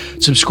there,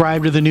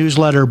 subscribe to the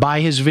newsletter, buy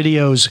his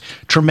videos.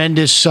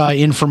 Tremendous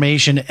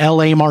information.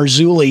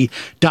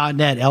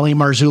 lamarzulli.net.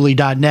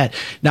 lamarzulli.net.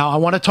 Now, I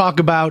want to talk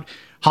about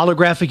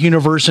Holographic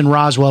Universe and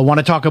Roswell. I want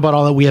to talk about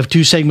all that. We have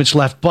 2 segments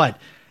left, but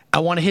I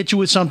want to hit you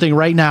with something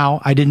right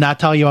now. I did not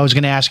tell you I was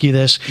going to ask you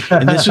this,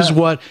 and this is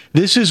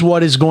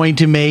what is going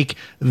to make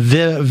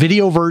the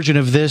video version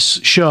of this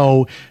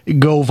show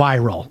go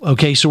viral.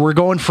 Okay, so we're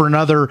going for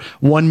another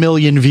 1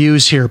 million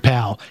views here,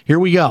 pal. Here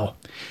we go.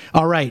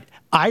 All right,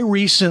 I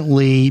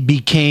recently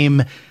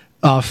became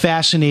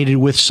fascinated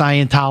with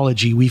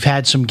Scientology. We've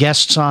had some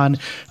guests on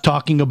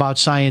talking about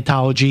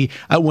Scientology.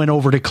 I went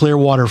over to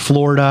Clearwater,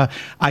 Florida.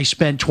 I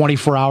spent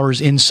 24 hours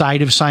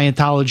inside of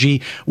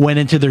Scientology, went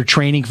into their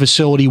training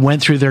facility,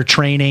 went through their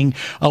training,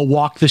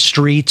 walked the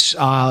streets,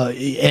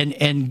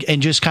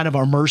 and just kind of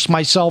immersed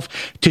myself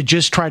to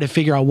just try to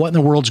figure out what in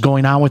the world's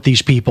going on with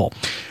these people.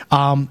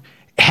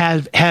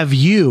 Have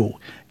you,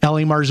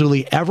 L.A.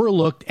 Marzulli, ever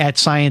looked at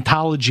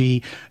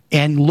Scientology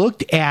and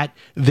looked at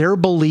their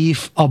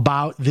belief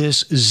about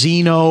this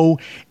Xeno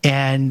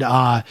and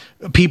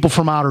people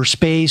from outer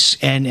space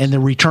and the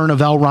return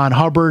of L. Ron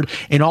Hubbard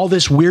and all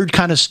this weird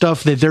kind of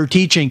stuff that they're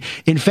teaching?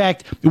 In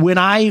fact, when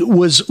I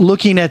was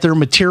looking at their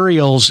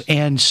materials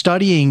and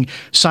studying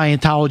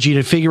Scientology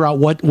to figure out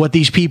what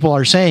these people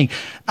are saying,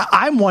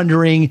 I'm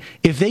wondering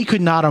if they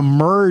could not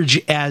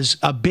emerge as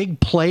a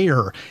big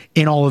player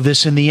in all of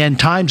this in the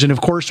end times. And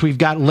of course, we've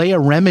got Leah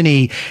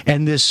Remini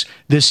and this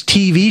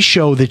TV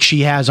show that she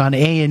has on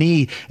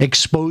A&E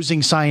exposing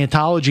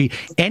Scientology.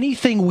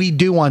 Anything we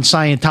do on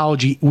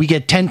Scientology, we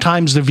get 10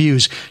 times the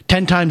views,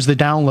 10 times the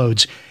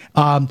downloads.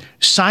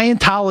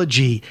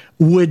 Scientology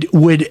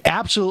would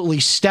absolutely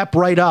step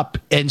right up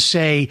and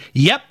say,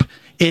 yep,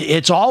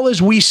 it's all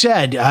as we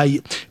said.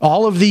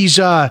 All of these,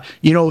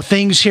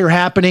 things here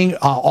happening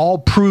all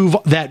prove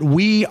that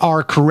we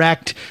are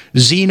correct.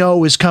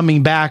 Xeno is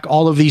coming back.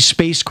 All of these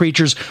space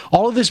creatures,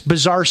 all of this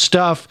bizarre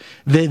stuff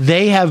that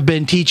they have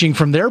been teaching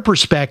from their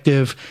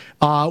perspective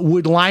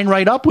would line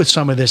right up with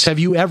some of this. Have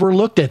you ever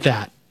looked at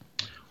that?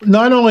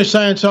 Not only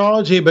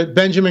Scientology, but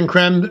Benjamin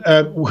Creme,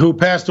 who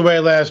passed away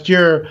last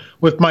year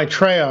with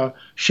Maitreya,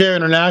 Share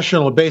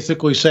International,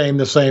 basically saying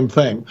the same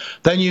thing.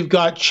 Then you've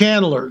got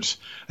channelers.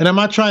 And I'm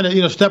not trying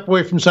to, step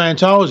away from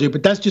Scientology,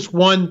 but that's just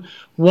one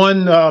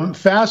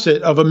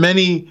facet of a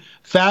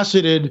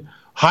many-faceted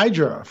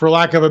hydra, for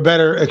lack of a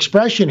better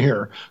expression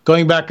here,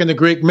 going back in the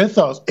Greek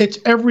mythos. It's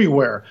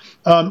everywhere.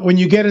 When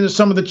you get into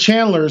some of the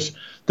channelers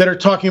that are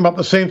talking about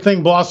the same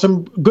thing,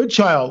 Blossom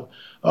Goodchild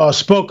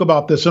spoke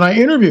about this, and I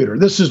interviewed her.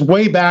 This is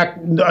way back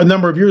a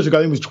number of years ago.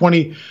 I think it was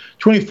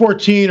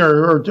 2014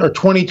 or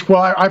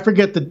 2012. I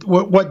forget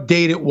what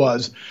date it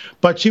was.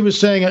 But she was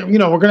saying, we're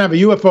going to have a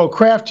UFO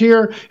craft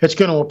here. It's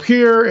going to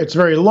appear. It's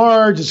very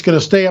large. It's going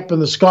to stay up in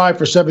the sky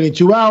for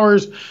 72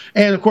 hours.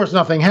 And, of course,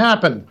 nothing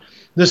happened.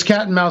 This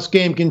cat and mouse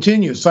game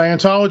continues.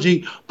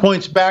 Scientology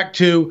points back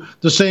to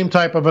the same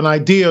type of an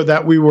idea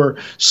that we were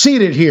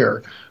seeded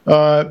here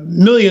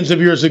millions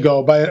of years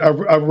ago by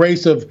a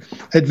race of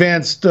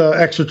advanced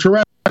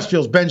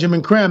extraterrestrials.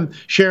 Benjamin Creme,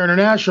 Share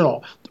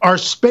International, our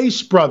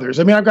space brothers.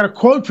 I mean, I've got a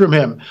quote from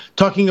him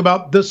talking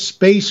about the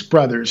space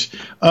brothers.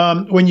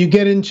 When you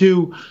get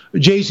into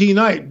Jay-Z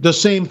Knight, the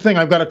same thing.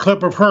 I've got a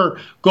clip of her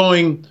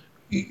going,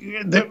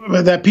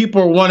 that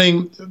people are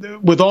wanting,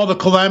 with all the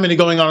calamity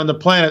going on the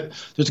planet,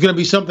 there's going to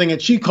be something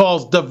that she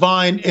calls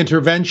divine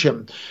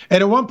intervention.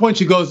 And at one point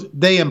she goes,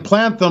 they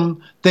implant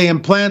them,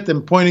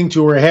 pointing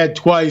to her head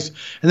twice.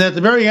 And then at the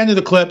very end of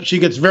the clip, she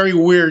gets very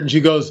weird and she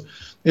goes,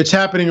 it's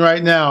happening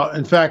right now.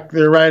 In fact,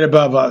 they're right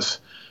above us.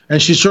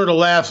 And she sort of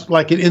laughs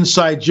like an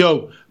inside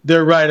joke.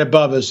 They're right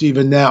above us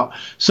even now.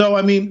 So,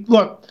 I mean,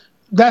 look,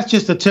 that's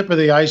just the tip of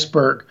the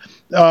iceberg.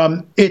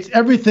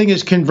 Everything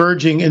is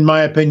converging, in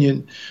my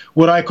opinion,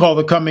 what I call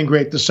the coming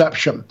great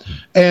deception.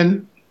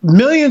 And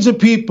millions of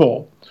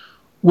people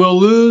will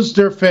lose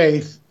their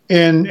faith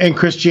in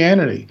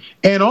Christianity.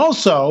 And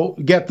also,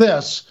 get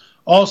this,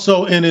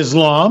 also in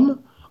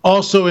Islam,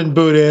 also in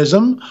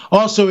Buddhism,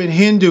 also in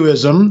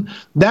Hinduism.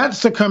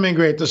 That's the coming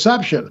great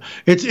deception.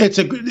 There's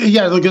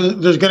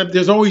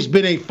always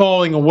been a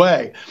falling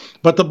away.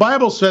 But the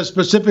Bible says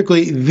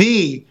specifically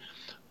the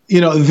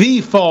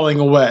falling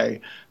away.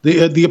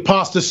 The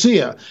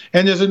apostasia.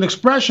 And there's an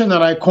expression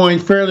that I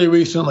coined fairly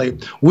recently.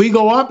 We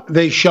go up,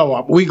 they show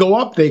up. We go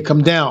up, they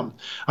come down.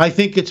 I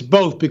think it's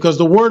both, because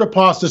the word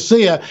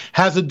apostasia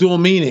has a dual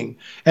meaning.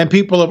 And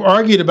people have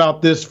argued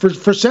about this for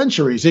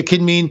centuries. It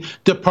can mean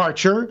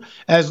departure,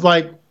 as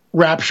like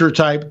rapture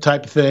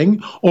type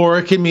thing, or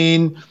it can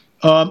mean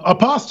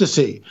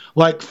apostasy,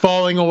 like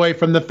falling away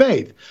from the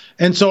faith.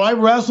 And so I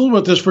wrestled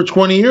with this for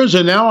 20 years,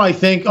 and now I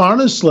think,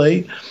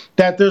 honestly,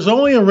 that there's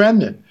only a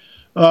remnant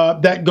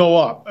that go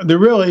up.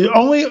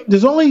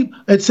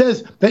 It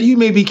says that you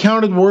may be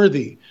counted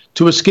worthy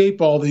to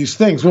escape all these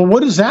things. Well,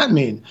 what does that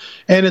mean?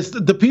 And it's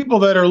the people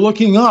that are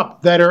looking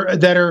up, that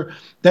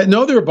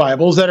know their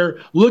Bibles, that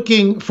are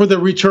looking for the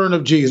return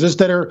of Jesus,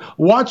 that are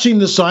watching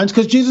the signs,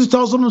 because Jesus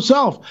tells them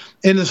himself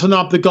in the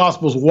Synoptic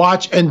Gospels,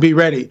 watch and be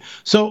ready.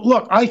 So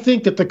look, I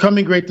think that the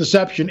coming great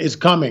deception is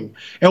coming.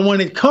 And when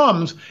it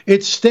comes,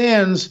 it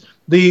stands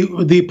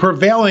the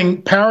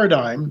prevailing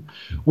paradigm,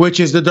 which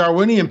is the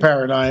Darwinian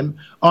paradigm,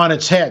 on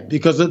its head,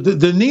 because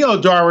the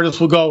neo-Darwinists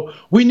will go,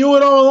 we knew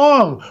it all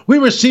along. We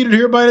were seated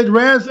here by an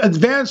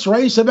advanced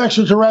race of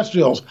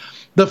extraterrestrials.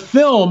 The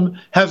film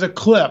has a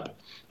clip,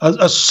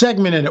 a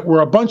segment in it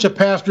where a bunch of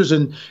pastors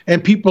and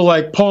people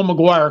like Paul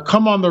McGuire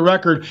come on the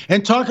record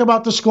and talk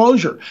about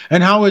disclosure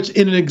and how it's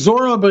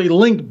inexorably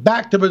linked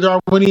back to the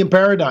Darwinian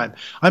paradigm.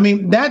 I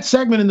mean, that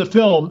segment in the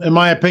film, in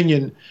my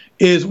opinion,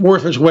 is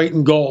worth its weight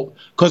in gold,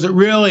 because it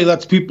really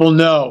lets people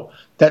know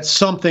that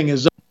something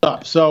is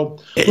up. So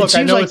look, it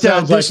seems like these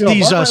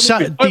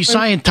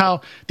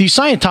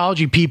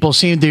Scientology people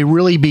seem to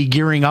really be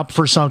gearing up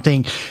for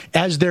something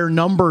as their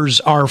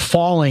numbers are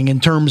falling in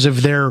terms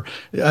of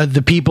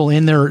the people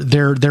in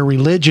their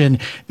religion.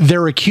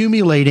 They're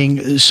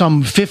accumulating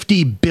some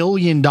 $50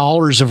 billion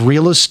of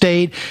real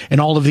estate and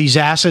all of these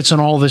assets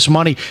and all of this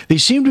money. They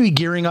seem to be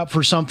gearing up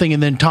for something.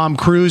 And then Tom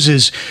Cruise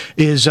is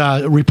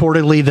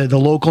reportedly, the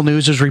local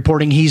news is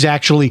reporting he's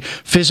actually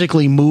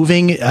physically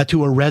moving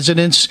to a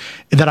residence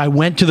that I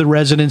went to the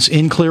residence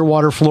in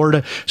Clearwater,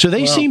 Florida. So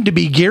they seem to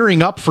be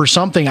gearing up for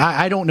something.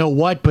 I don't know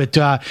what, but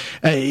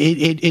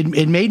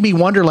it made me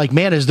wonder, like,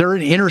 man, is there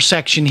an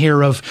intersection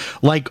here of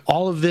like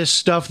all of this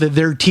stuff that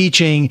they're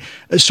teaching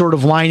sort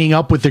of lining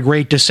up with the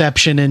Great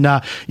Deception? And,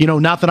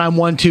 not that I'm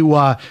one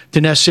to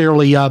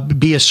necessarily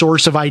be a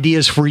source of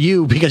ideas for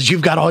you, because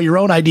you've got all your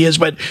own ideas.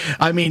 But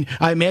I mean,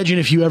 I imagine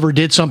if you ever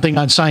did something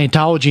on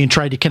Scientology and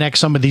tried to connect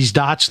some of these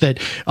dots, that,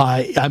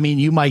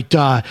 you might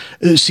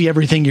see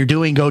everything you're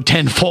doing go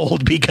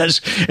tenfold,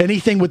 because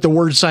anything with the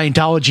word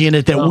Scientology in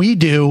it that we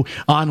do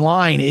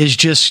online is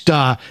just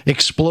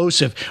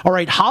explosive. All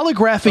right,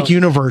 holographic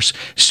universe.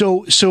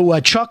 So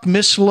Chuck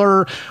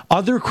Missler,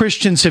 other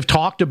Christians have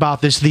talked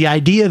about this, the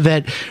idea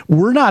that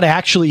we're not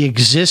actually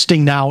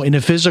existing now in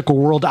a physical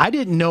world. I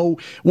didn't know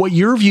what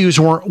your views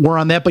were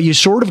on that, but you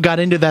sort of got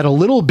into that a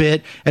little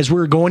bit as we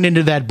were going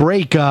into that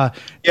break.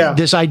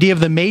 This idea of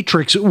the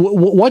Matrix.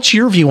 What's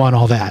your view on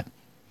all that?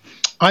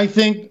 I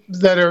think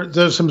that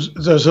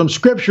there's some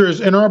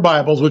scriptures in our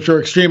Bibles which are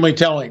extremely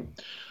telling.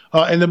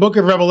 In the book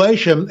of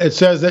Revelation, it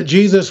says that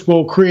Jesus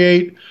will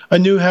create a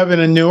new heaven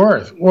and new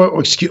earth.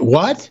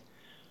 What?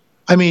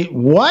 I mean,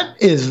 what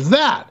is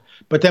that?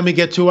 But then we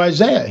get to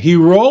Isaiah. He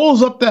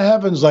rolls up the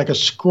heavens like a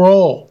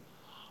scroll.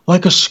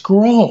 Like a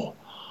scroll.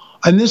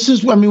 And this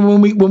is, I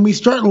mean, when we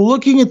start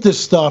looking at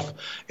this stuff,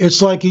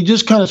 it's like you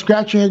just kind of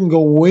scratch your head and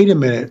go, wait a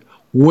minute.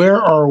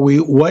 Where are we?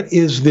 What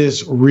is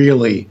this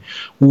really?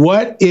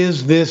 What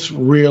is this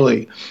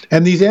really?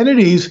 And these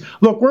entities,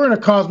 look, we're in a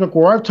cosmic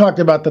war. I've talked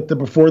about that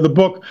before. The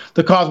book,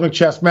 The Cosmic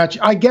Chess Match.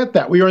 I get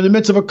that. We are in the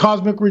midst of a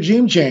cosmic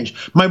regime change.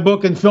 My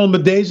book and film, The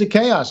Days of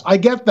Chaos. I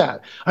get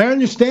that. I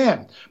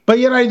understand. But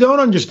yet I don't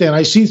understand.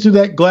 I see through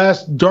that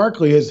glass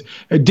darkly, as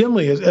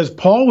dimly, as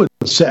Paul would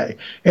say.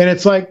 And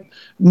it's like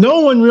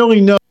no one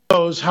really knows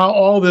how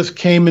all this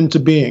came into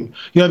being.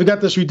 You know, they've got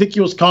this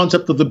ridiculous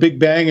concept of the Big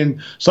Bang, and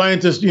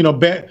scientists,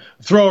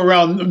 throw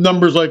around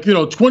numbers like,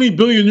 20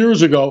 billion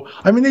years ago.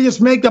 I mean, they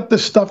just make up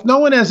this stuff. No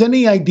one has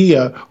any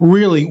idea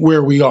really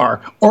where we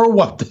are or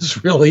what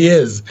this really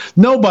is.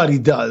 Nobody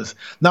does.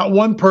 Not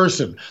one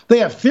person. They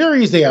have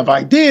theories. They have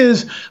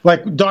ideas.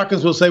 Like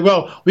Dawkins will say,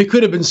 well, we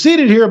could have been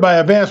seeded here by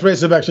a vast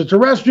race of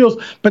extraterrestrials,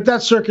 but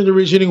that circular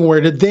reasoning,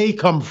 where did they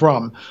come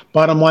from?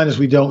 Bottom line is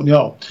we don't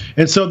know.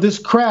 And so this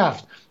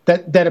craft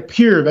that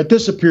appear, that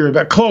disappear,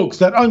 that cloaks,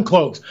 that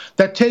uncloaks,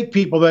 that take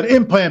people, that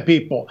implant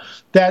people,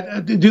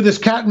 that do this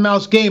cat and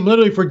mouse game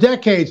literally for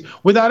decades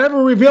without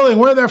ever revealing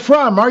where they're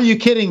from. Are you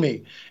kidding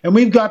me? And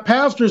we've got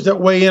pastors that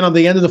weigh in on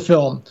the end of the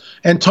film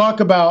and talk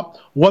about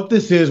what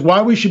this is,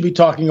 why we should be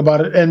talking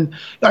about it. And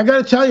I got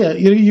to tell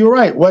you, you're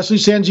right. Wesley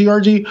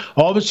Sangiorgi,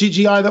 all the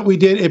CGI that we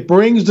did, it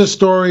brings the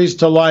stories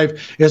to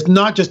life. It's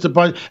not just a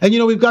bunch. And,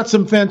 we've got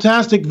some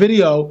fantastic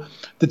video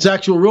that's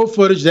actual real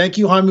footage. Thank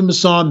you, Jaime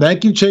Maussan.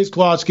 Thank you, Chase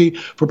Klodsky,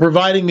 for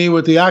providing me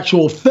with the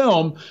actual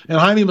film. And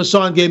Jaime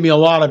Maussan gave me a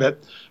lot of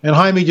it. And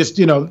Jaime just,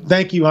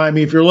 thank you,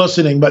 Jaime, if you're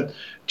listening. But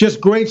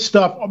just great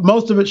stuff.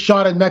 Most of it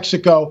shot in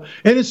Mexico.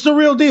 And it's the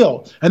real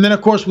deal. And then,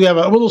 of course, we have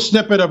a little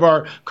snippet of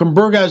our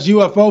Kumburgaz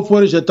UFO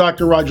footage that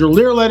Dr. Roger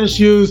Lear let us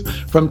use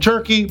from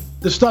Turkey.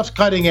 The stuff's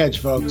cutting edge,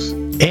 folks.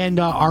 And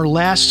our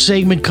last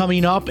segment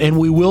coming up, and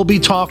we will be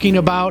talking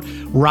about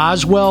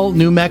Roswell,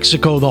 New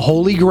Mexico, the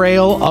holy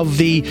grail of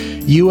the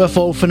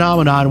UFO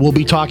phenomenon. We'll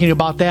be talking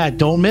about that.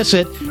 Don't miss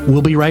it.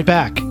 We'll be right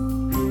back.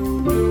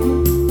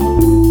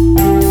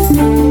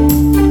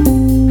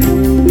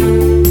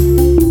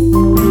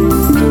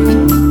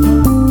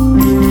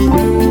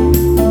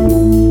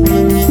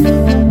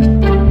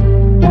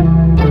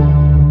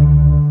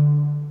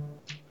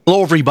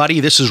 Hello,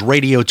 everybody. This is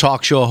radio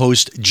talk show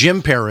host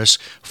Jim Paris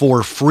for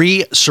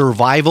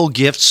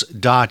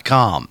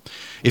FreeSurvivalGifts.com.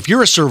 If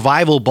you're a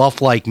survival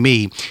buff like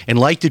me and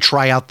like to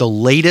try out the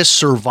latest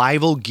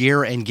survival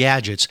gear and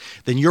gadgets,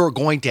 then you're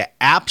going to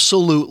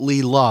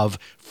absolutely love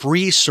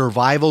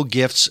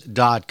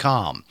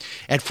FreeSurvivalGifts.com.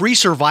 At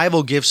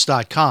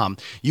FreeSurvivalGifts.com,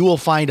 you will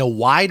find a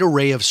wide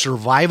array of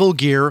survival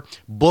gear,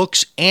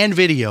 books, and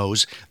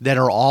videos that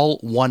are all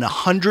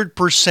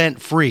 100%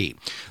 free.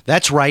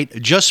 That's right,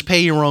 just pay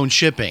your own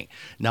shipping.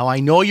 Now, I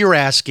know you're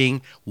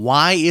asking,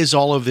 why is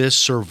all of this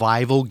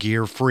survival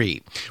gear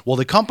free? Well,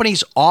 the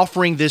companies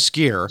offering this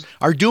gear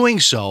are doing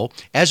so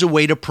as a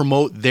way to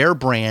promote their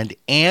brand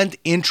and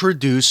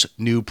introduce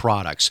new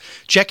products.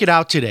 Check it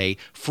out today,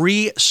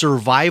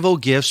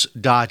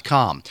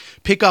 FreeSurvivalGifts.com.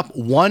 Pick up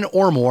one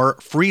or more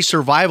free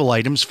survival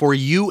items for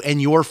you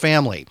and your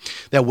family.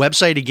 That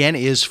website again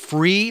is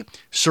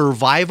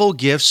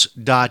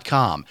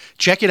FreeSurvivalGifts.com.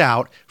 Check it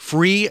out,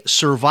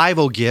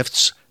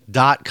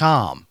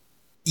 FreeSurvivalGifts.com.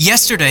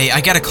 Yesterday,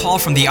 I got a call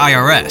from the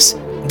IRS.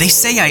 They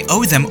say I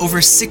owe them over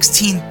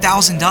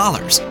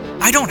 $16,000.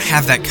 I don't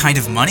have that kind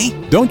of money.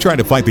 Don't try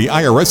to fight the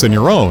IRS on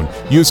your own.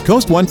 Use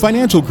Coast One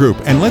Financial Group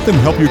and let them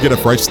help you get a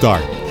fresh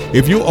start.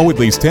 If you owe at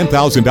least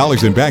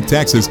 $10,000 in back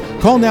taxes,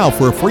 call now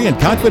for a free and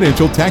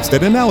confidential tax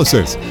debt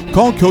analysis.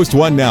 Call Coast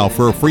One now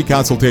for a free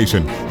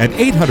consultation at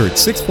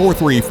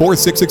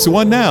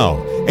 800-643-4661 now.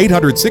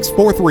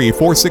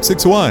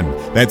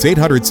 800-643-4661. That's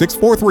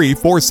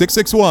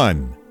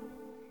 800-643-4661.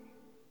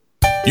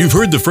 You've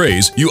heard the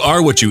phrase, you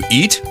are what you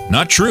eat?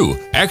 Not true.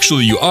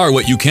 Actually, you are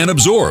what you can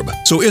absorb.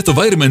 So if the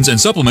vitamins and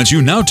supplements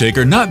you now take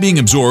are not being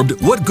absorbed,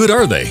 what good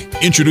are they?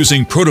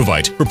 Introducing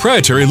Protovite,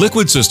 proprietary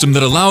liquid system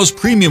that allows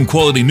premium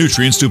quality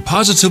nutrients to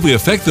positively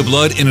affect the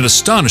blood in an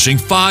astonishing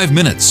 5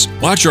 minutes.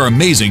 Watch our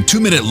amazing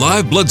 2-minute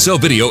live blood cell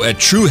video at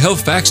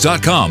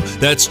TrueHealthFacts.com.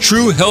 That's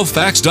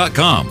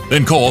TrueHealthFacts.com.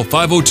 Then call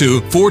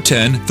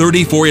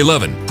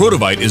 502-410-3411.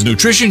 Protovite is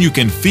nutrition you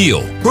can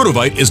feel.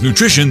 Protovite is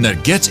nutrition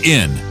that gets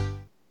in.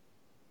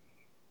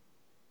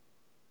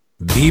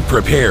 Be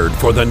prepared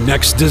for the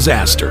next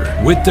disaster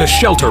with the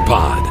Shelter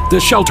Pod. The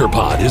Shelter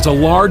Pod is a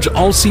large,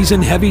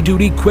 all-season,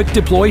 heavy-duty,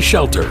 quick-deploy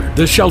shelter.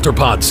 The Shelter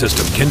Pod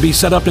system can be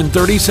set up in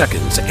 30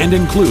 seconds and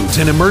includes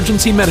an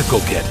emergency medical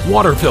kit,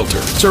 water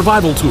filter,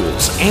 survival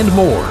tools, and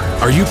more.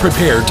 Are you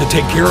prepared to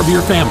take care of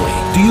your family?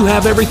 Do you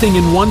have everything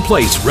in one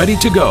place ready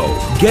to go?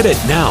 Get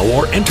it now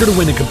or enter to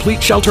win a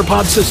complete Shelter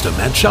Pod system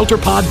at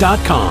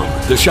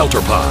ShelterPod.com. The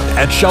Shelter Pod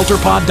at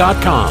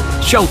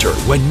ShelterPod.com. Shelter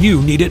when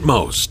you need it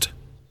most.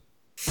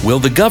 Will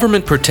the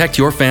government protect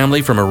your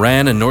family from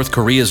Iran and North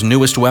Korea's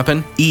newest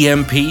weapon,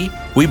 EMP?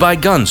 We buy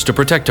guns to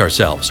protect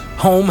ourselves,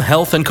 home,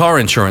 health, and car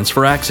insurance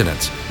for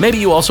accidents. Maybe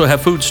you also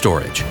have food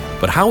storage.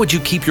 But how would you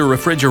keep your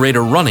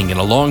refrigerator running in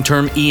a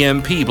long-term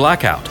EMP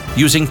blackout?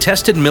 Using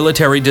tested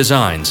military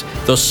designs,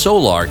 the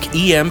Solarc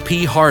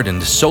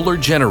EMP-hardened solar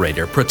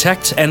generator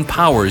protects and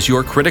powers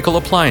your critical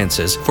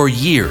appliances for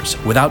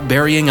years without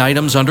burying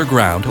items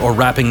underground or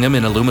wrapping them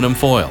in aluminum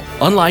foil.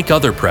 Unlike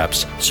other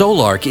preps,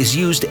 Solarc is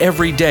used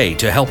every day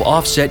to help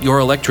offset your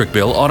electric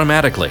bill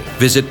automatically.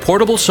 Visit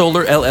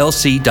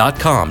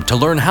PortableSolarLLC.com to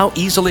learn how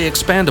easily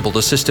expandable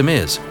the system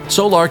is.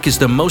 Solarc is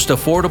the most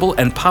affordable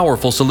and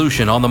powerful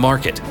solution on the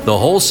market. The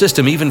whole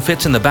system even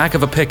fits in the back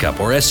of a pickup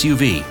or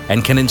SUV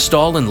and can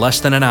install in less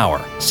than an hour.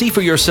 See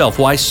for yourself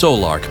why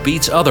Solarc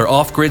beats other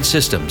off-grid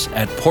systems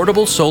at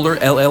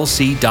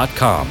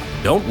PortableSolarLLC.com.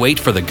 Don't wait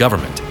for the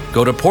government.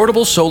 Go to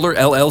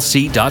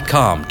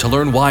PortableSolarLLC.com to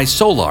learn why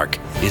Solarc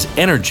is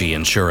energy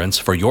insurance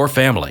for your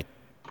family.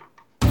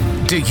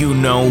 Do you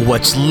know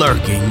what's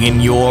lurking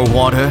in your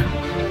water?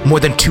 More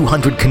than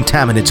 200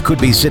 contaminants could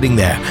be sitting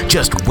there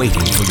just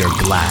waiting for your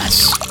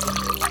glass.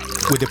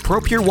 With a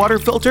ProPure water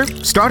filter,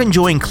 start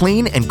enjoying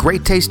clean and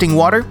great-tasting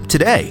water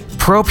today.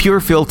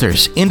 ProPure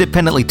filters,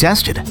 independently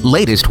tested,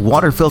 latest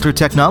water filter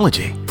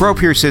technology.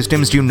 ProPure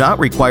systems do not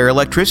require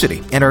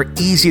electricity and are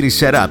easy to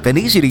set up and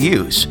easy to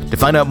use. To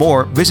find out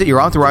more, visit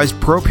your authorized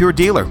ProPure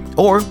dealer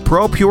or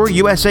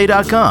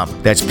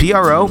ProPureUSA.com. That's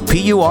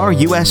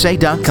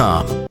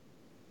ProPureUSA.com.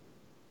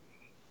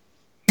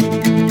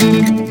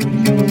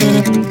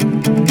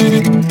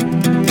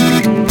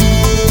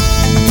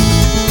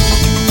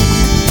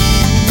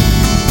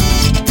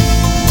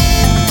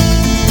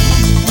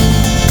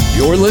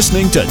 You're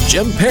listening to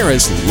Jim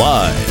Paris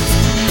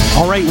Live.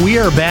 All right, we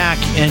are back,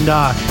 and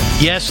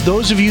yes,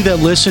 those of you that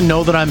listen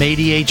know that I'm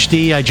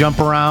ADHD. I jump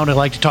around. I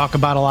like to talk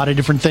about a lot of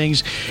different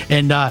things,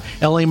 and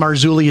L.A.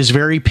 Marzulli is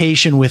very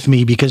patient with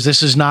me because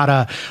this is not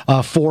a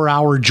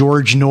 4-hour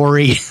George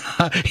Norrie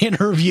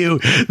interview.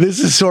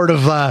 This is sort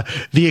of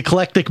the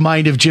eclectic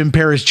mind of Jim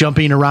Paris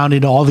jumping around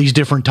into all these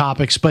different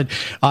topics. But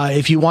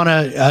if you want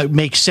to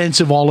make sense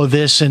of all of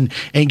this and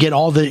get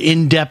all the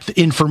in-depth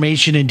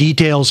information and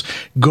details,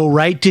 go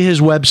right to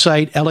his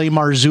website,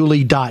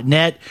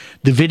 lamarzulli.net.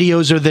 The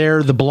videos are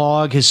there, the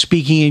blog, his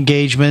speaking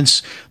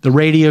engagements, the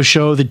radio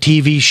show, the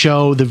TV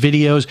show, the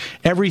videos,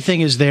 everything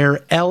is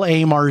there,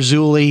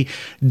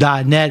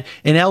 lamarzulli.net.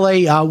 And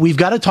LA, we've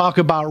got to talk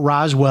about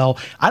Roswell.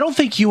 I don't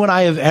think you and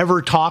I have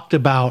ever talked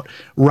about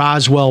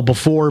Roswell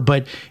before,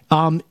 but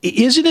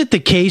isn't it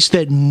the case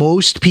that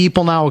most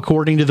people now,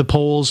 according to the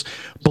polls,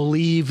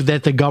 believe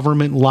that the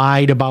government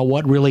lied about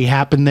what really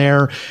happened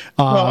there,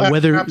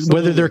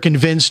 whether they're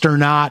convinced or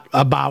not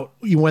about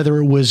whether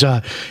it was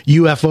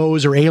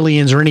UFOs or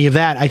aliens or any of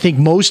that? I think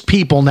most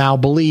people now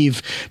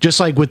believe,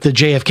 just like with the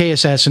JFK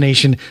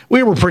assassination,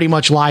 we were pretty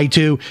much lied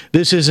to.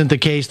 This isn't the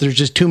case. There's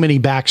just too many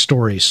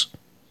backstories.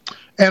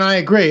 And I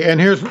agree. And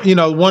here's,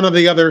 one of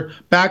the other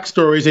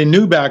backstories, a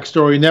new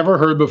backstory never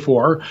heard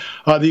before.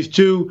 These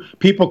two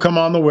people come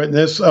on the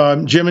witness,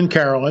 Jim and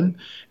Carolyn,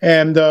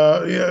 and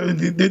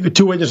the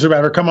two witnesses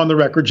come on the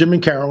record, Jim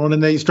and Carolyn,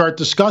 and they start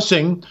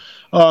discussing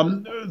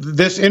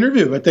this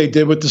interview that they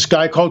did with this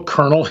guy called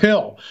Colonel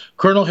Hill.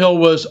 Colonel Hill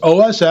was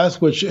OSS,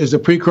 which is a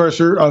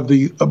precursor of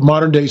the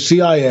modern-day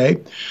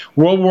CIA,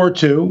 World War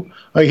II.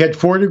 He had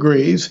 4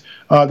 degrees.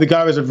 The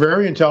guy was a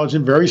very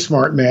intelligent, very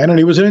smart man, and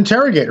he was an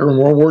interrogator in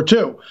World War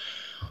II.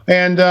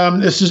 And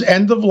this is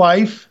end of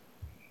life.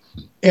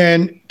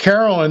 And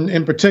Carolyn,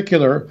 in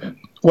particular,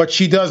 what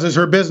she does is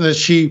her business.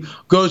 She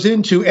goes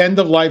into end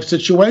of life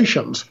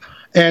situations,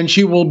 and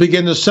she will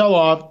begin to sell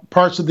off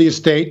parts of the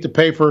estate to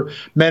pay for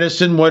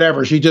medicine,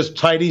 whatever. She just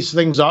tidies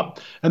things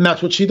up, and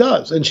that's what she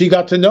does. And she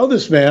got to know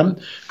this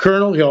man,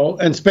 Colonel Hill,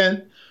 and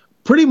spent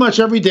pretty much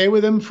every day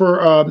with him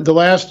for the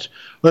last,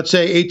 let's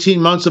say,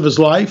 18 months of his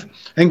life,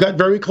 and got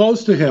very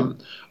close to him,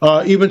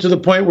 even to the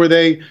point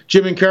where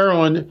Jim and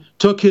Carolyn,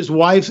 took his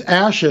wife's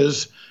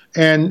ashes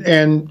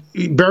and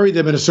he buried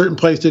them in a certain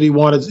place that he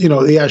wanted,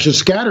 the ashes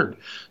scattered.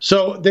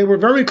 So they were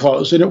very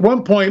close. And at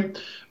one point,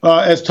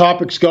 as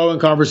topics go and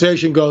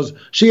conversation goes,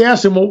 she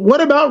asked him, well,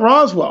 what about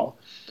Roswell?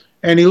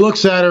 And he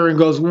looks at her and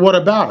goes, what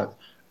about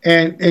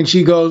it? And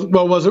she goes,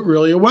 well, was it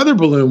really a weather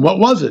balloon? What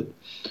was it?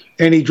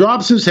 And he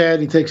drops his head,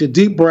 he takes a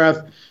deep breath,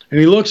 and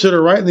he looks at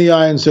her right in the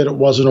eye and said it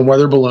wasn't a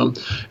weather balloon.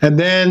 And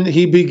then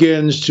he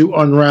begins to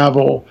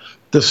unravel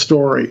the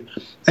story.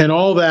 And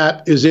all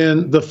that is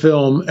in the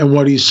film and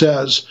what he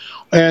says.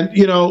 And,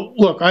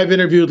 look, I've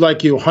interviewed,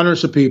 like you,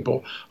 hundreds of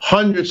people.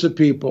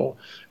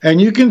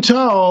 And you can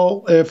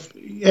tell if,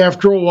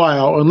 after a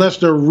while, unless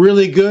they're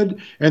really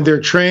good and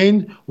they're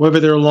trained, whether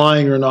they're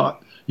lying or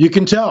not. You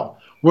can tell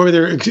whether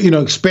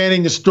they're,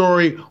 expanding the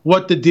story,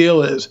 what the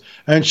deal is.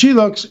 And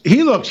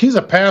he's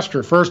a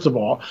pastor, first of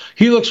all.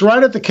 He looks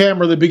right at the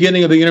camera at the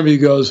beginning of the interview,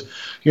 goes,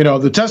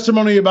 the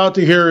testimony you're about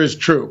to hear is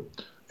true.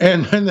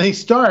 And then they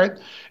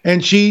start,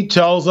 and she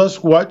tells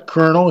us what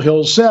Colonel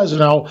Hill says.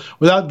 And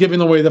without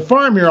giving away the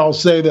farm here, I'll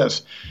say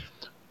this.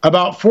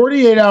 About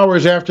 48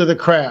 hours after the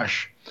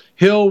crash,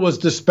 Hill was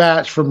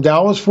dispatched from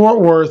Dallas-Fort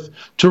Worth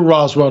to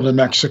Roswell, New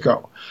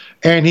Mexico.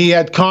 And he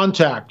had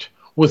contact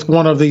with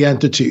one of the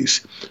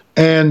entities.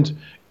 And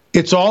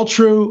it's all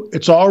true.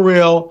 It's all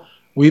real.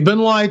 We've been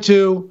lied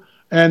to.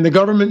 And the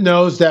government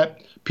knows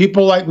that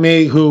people like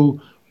me who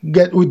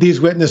get with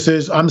these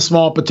witnesses, I'm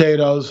small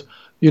potatoes.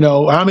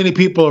 How many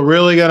people are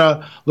really going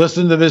to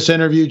listen to this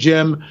interview,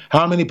 Jim?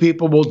 How many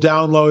people will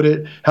download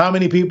it? How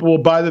many people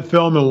will buy the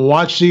film and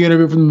watch the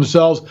interview for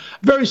themselves?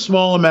 Very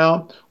small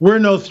amount. We're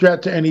no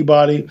threat to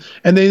anybody.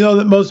 And they know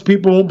that most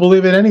people won't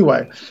believe it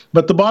anyway.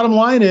 But the bottom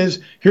line is,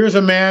 here's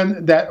a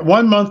man that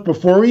 1 month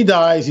before he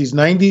dies, he's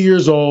 90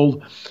 years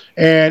old,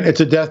 and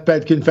it's a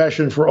deathbed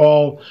confession for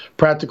all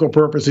practical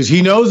purposes.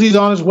 He knows he's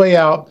on his way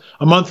out.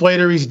 A month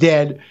later, he's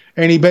dead.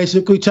 And he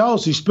basically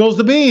he spills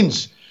the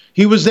beans.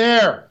 He was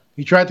there.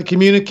 He tried to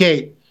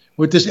communicate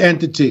with this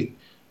entity,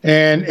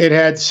 and it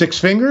had 6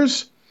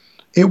 fingers.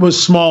 It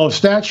was small of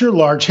stature,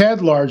 large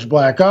head, large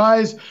black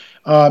eyes.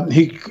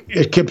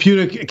 It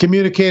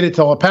communicated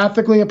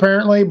telepathically,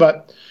 apparently,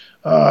 but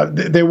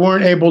they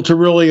weren't able to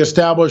really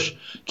establish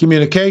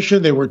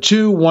communication. There were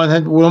 2.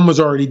 One was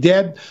already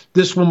dead.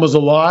 This one was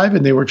alive,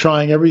 and they were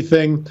trying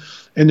everything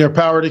in their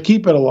power to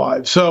keep it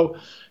alive. So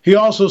he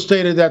also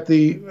stated that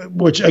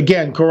which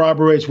again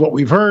corroborates what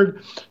we've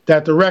heard,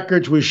 that the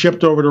wreckage was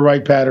shipped over to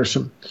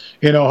Wright-Patterson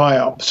in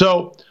Ohio.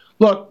 So,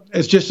 look,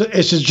 it's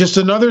just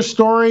another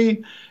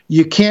story.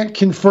 You can't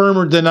confirm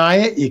or deny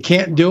it. You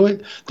can't do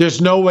it.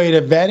 There's no way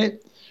to vet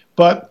it.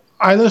 But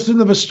I listened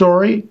to the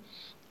story,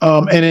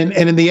 and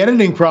in the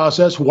editing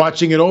process,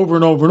 watching it over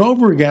and over and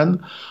over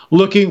again,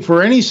 looking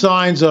for any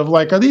signs of,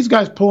 like, are these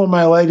guys pulling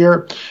my leg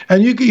here?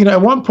 And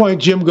at one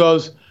point, Jim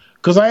goes,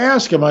 because I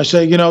asked him, I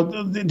say,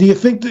 do you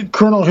think that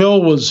Colonel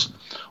Hill was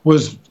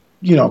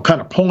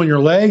kind of pulling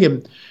your leg?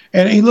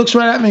 And he looks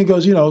right at me and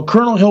goes,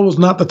 Colonel Hill was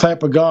not the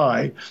type of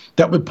guy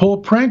that would pull a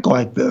prank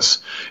like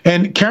this.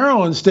 And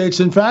Carolyn states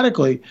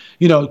emphatically,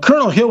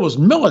 Colonel Hill was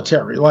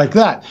military like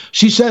that.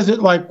 She says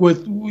it like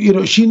with,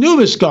 she knew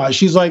this guy.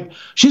 She's like,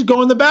 she's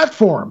going to bat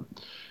for him.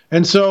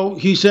 And so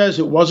he says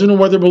it wasn't a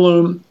weather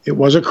balloon. It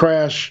was a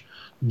crash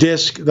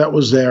disc that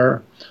was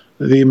there.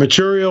 The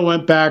material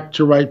went back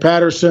to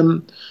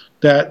Wright-Patterson,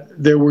 that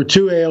there were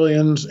 2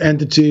 aliens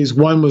entities.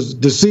 One was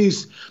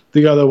deceased,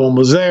 the other one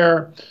was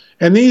there.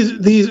 And these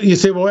you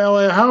say,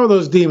 well, how are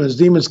those demons?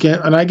 Demons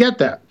can't, and I get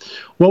that.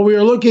 What we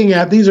are looking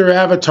at, these are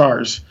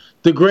avatars.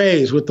 The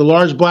grays with the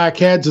large black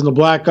heads and the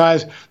black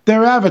eyes,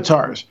 they're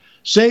avatars.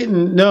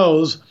 Satan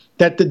knows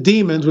that the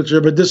demons, which are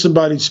the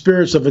disembodied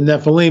spirits of a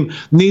Nephilim,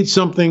 need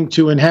something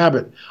to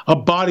inhabit, a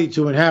body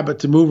to inhabit,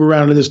 to move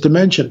around in this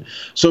dimension.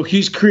 So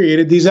he's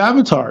created these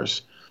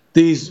avatars,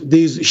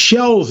 these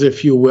shells,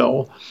 if you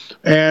will,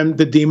 and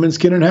the demons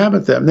can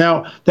inhabit them.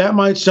 Now, that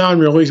might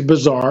sound really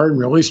bizarre and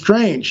really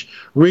strange.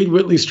 Read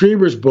Whitley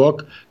Strieber's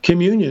book,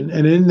 Communion,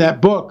 and in that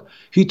book,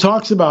 he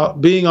talks about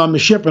being on the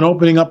ship and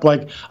opening up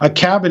like a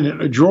cabinet,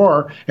 a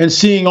drawer, and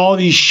seeing all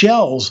these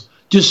shells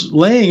just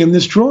laying in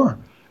this drawer.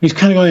 He's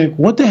kind of going,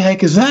 what the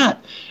heck is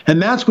that?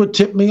 And that's what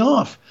tipped me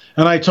off.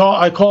 And I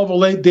called the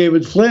late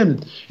David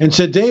Flynn and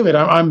said, David,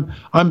 I'm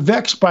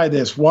vexed by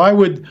this. Why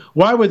would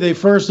they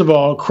first of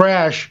all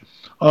crash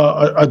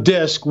a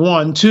disc?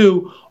 1,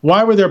 2.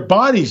 Why were their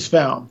bodies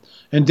found?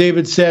 And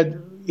David said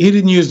he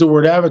didn't use the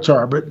word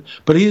avatar,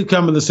 but he had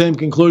come to the same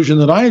conclusion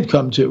that I had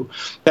come to,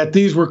 that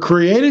these were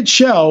created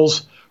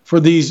shells for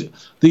these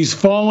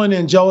fallen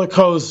angelic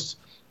hosts,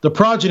 the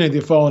progeny of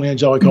the fallen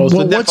angelic hosts.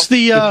 Well, what's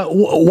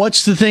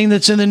the thing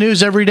that's in the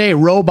news every day?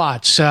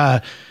 Robots.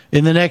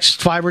 in the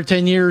next 5 or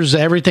 10 years,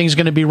 everything's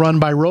going to be run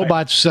by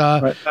robots.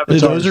 Right.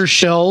 Those are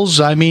shells.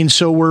 I mean,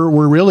 so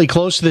we're really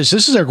close to this.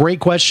 This is a great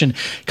question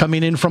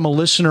coming in from a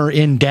listener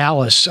in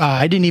Dallas.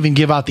 I didn't even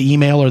give out the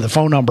email or the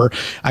phone number.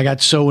 I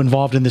got so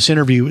involved in this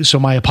interview, so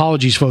my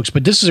apologies, folks.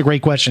 But this is a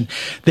great question.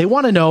 They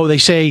want to know, they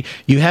say,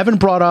 you haven't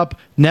brought up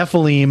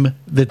Nephilim,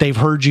 that they've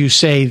heard you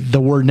say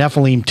the word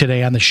Nephilim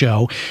today on the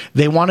show.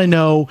 They want to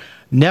know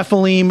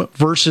Nephilim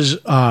versus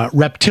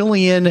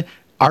reptilian.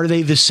 Are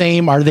they the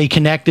same? Are they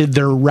connected?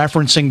 They're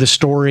referencing the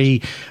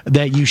story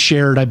that you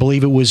shared. I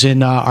believe it was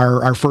in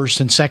our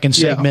first and second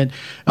segment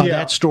of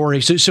that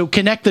story. So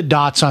connect the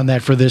dots on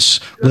that for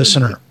this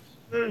listener.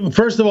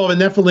 First of all, the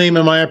Nephilim,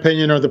 in my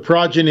opinion, are the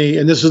progeny,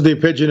 and this is the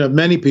opinion of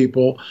many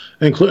people,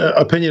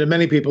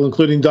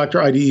 including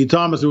Dr. I.D.E.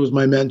 Thomas, who was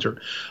my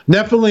mentor.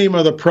 Nephilim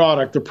are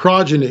the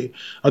progeny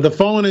of the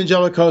fallen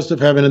angelic host of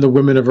heaven and the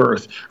women of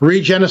earth.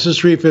 Read Genesis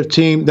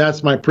 3:15.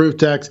 That's my proof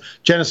text.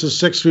 Genesis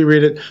 6, we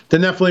read it. The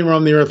Nephilim were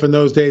on the earth in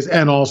those days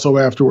and also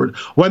afterward,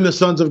 when the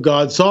sons of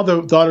God saw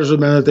the daughters of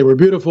men that they were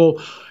beautiful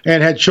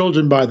and had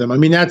children by them. I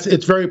mean,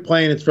 it's very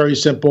plain. It's very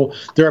simple.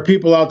 There are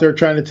people out there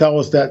trying to tell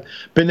us that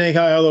B'nai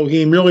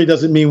Elohim really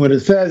doesn't mean what it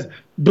says.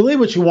 Believe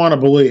what you want to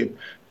believe.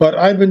 But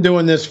I've been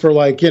doing this for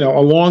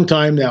a long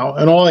time now,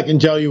 and all I can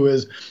tell you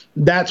is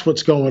that's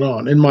what's going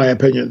on, in my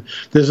opinion.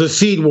 There's a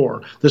seed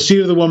war, the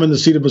seed of the woman, the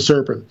seed of a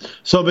serpent.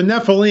 So the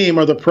Nephilim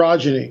are the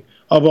progeny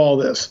of all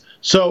this.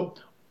 So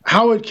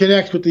how it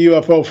connects with the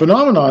UFO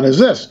phenomenon is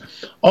this.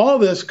 All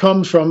this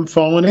comes from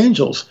fallen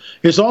angels.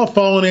 It's all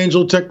fallen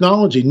angel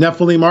technology,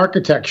 Nephilim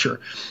architecture.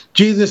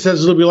 Jesus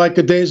says it'll be like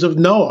the days of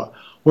Noah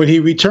when he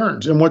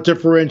returns. And what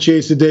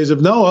differentiates the days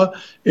of Noah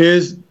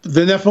is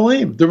the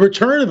Nephilim, the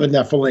return of a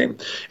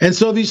Nephilim. And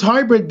so these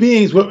hybrid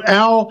beings, with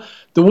Al,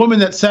 the woman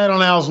that sat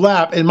on Al's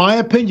lap, in my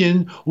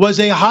opinion, was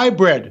a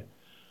hybrid,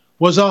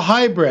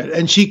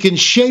 and she can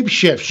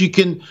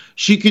shapeshift.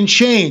 She can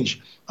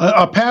change.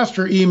 A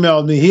pastor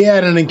emailed me. He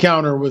had an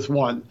encounter with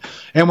one.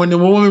 And when the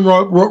woman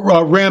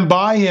ran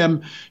by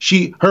him,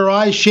 her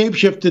eyes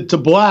shapeshifted to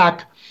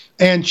black,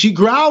 and she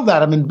growled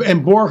at him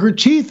and bore her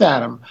teeth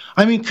at him.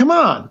 I mean, come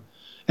on.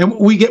 And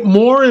we get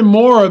more and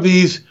more of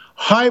these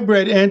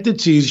hybrid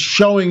entities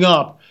showing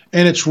up,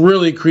 and it's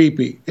really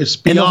creepy. It's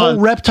beyond. And the whole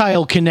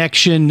reptile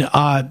connection,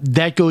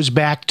 that goes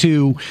back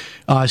to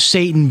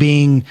Satan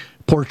being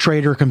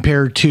portrayed or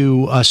compared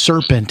to a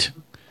serpent.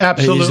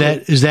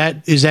 Absolutely. Is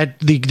that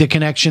the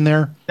connection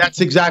there? That's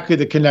exactly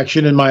the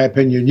connection, in my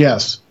opinion,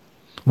 yes.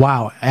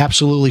 Wow,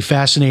 absolutely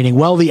fascinating.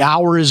 Well, the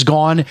hour is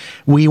gone.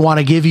 We want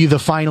to give you the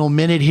final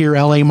minute here,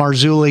 L.A.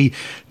 Marzulli.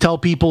 Tell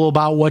people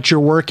about what you're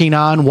working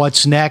on,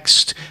 what's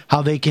next,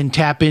 how they can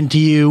tap into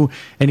you,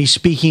 any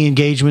speaking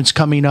engagements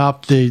coming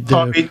up, the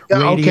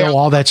radio,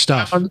 all that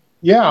stuff. I'll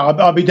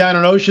be down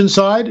in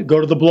Oceanside. Go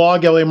to the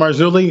blog,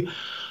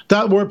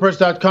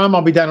 LAMarzulli.wordpress.com.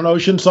 I'll be down in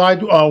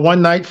Oceanside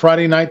one night,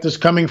 Friday night, this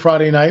coming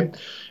Friday night.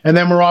 And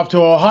then we're off to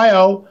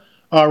Ohio.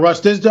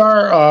 Russ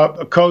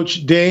Dizdar,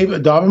 Coach Dave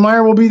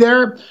Dobenmeyer will be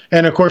there.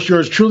 And, of course,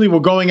 yours truly. We're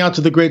going out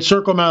to the Great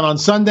Circle Mount on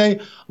Sunday.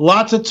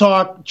 Lots of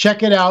talk.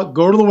 Check it out.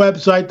 Go to the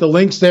website. The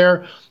link's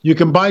there. You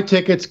can buy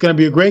tickets. It's going to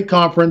be a great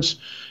conference.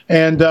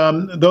 And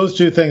those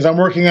two things. I'm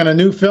working on a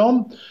new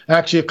film,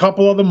 actually a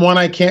couple of them. One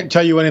I can't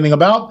tell you anything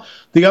about.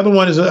 The other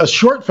one is a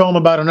short film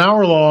about an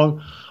hour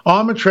long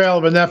on the trail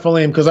of a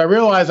Nephilim, because I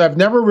realize I've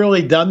never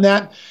really done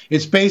that.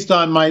 It's based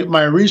on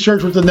my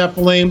research with the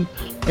Nephilim,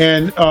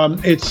 and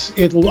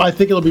I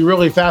think it'll be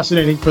really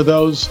fascinating for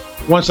those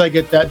once I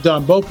get that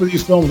done. Both of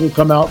these films will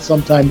come out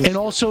sometime. And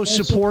also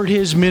support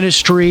his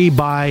ministry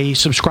by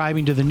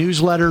subscribing to the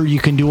newsletter. You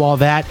can do all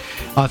that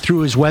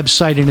through his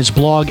website and his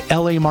blog,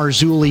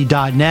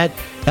 lamarzulli.net,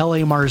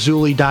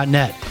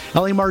 lamarzulli.net.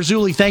 L.A.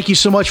 Marzulli, thank you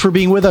so much for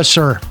being with us,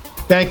 sir.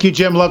 Thank you,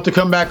 Jim. Love to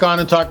come back on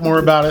and talk more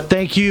about it.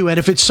 Thank you. And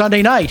if it's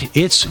Sunday night,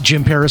 it's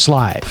Jim Paris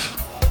Live.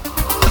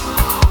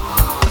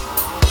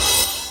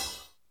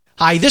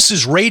 Hi, this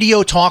is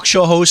radio talk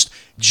show host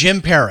Jim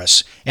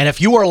Paris. And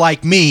if you are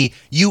like me,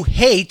 you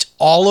hate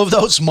all of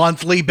those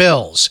monthly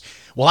bills.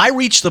 Well, I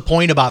reached the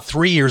point about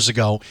 3 years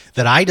ago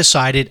that I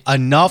decided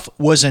enough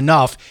was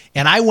enough,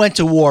 and I went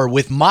to war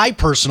with my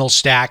personal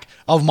stack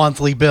of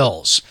monthly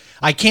bills.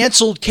 I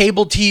canceled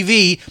cable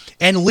TV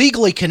and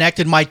legally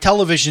connected my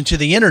television to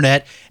the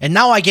internet, and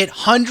now I get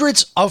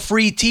hundreds of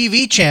free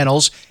TV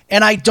channels,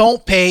 and I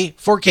don't pay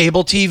for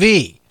cable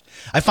TV.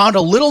 I found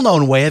a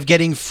little-known way of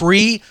getting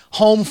free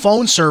home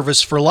phone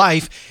service for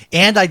life,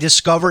 and I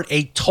discovered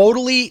a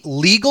totally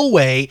legal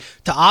way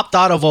to opt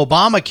out of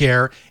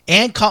Obamacare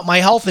and cut my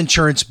health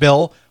insurance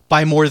bill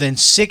by more than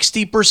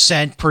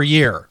 60% per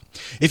year.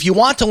 If you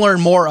want to learn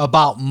more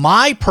about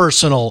my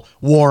personal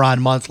war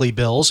on monthly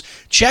bills,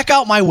 check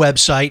out my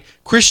website,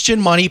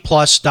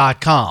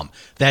 ChristianMoneyPlus.com.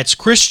 That's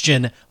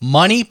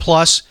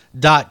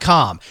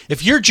ChristianMoneyPlus.com.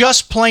 If you're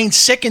just plain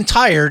sick and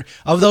tired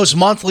of those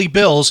monthly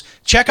bills,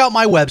 check out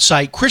my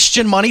website,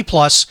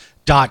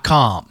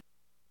 ChristianMoneyPlus.com.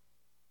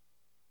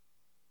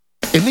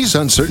 In these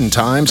uncertain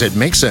times, it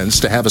makes sense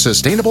to have a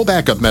sustainable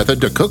backup method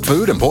to cook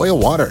food and boil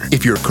water.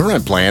 If your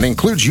current plan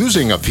includes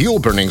using a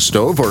fuel-burning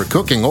stove or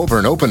cooking over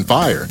an open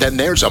fire, then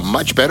there's a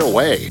much better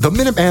way. The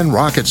Minuteman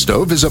Rocket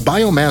Stove is a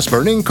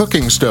biomass-burning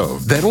cooking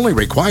stove that only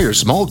requires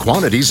small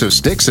quantities of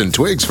sticks and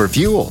twigs for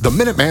fuel. The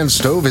Minuteman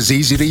stove is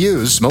easy to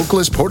use,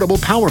 smokeless, portable,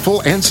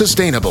 powerful, and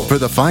sustainable. For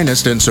the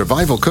finest in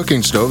survival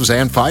cooking stoves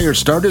and fire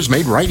starters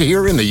made right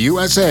here in the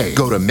USA,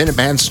 go to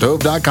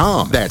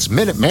MinutemanStove.com. That's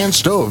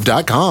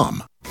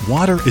MinutemanStove.com.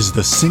 Water is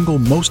the single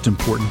most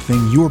important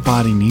thing your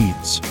body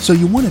needs, so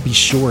you want to be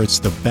sure it's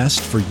the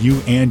best for you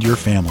and your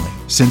family.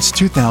 Since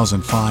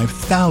 2005,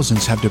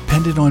 thousands have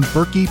depended on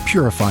Berkey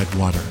purified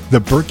water. The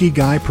Berkey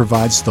Guy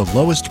provides the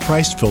lowest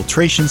priced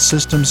filtration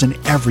systems in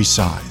every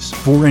size.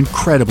 For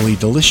incredibly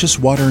delicious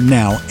water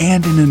now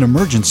and in an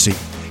emergency,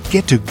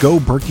 get to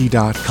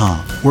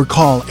GoBerkey.com or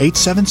call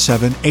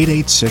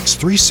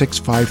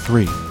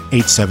 877-886-3653.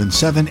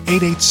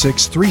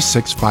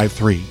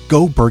 877-886-3653.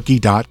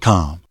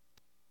 GoBerkey.com.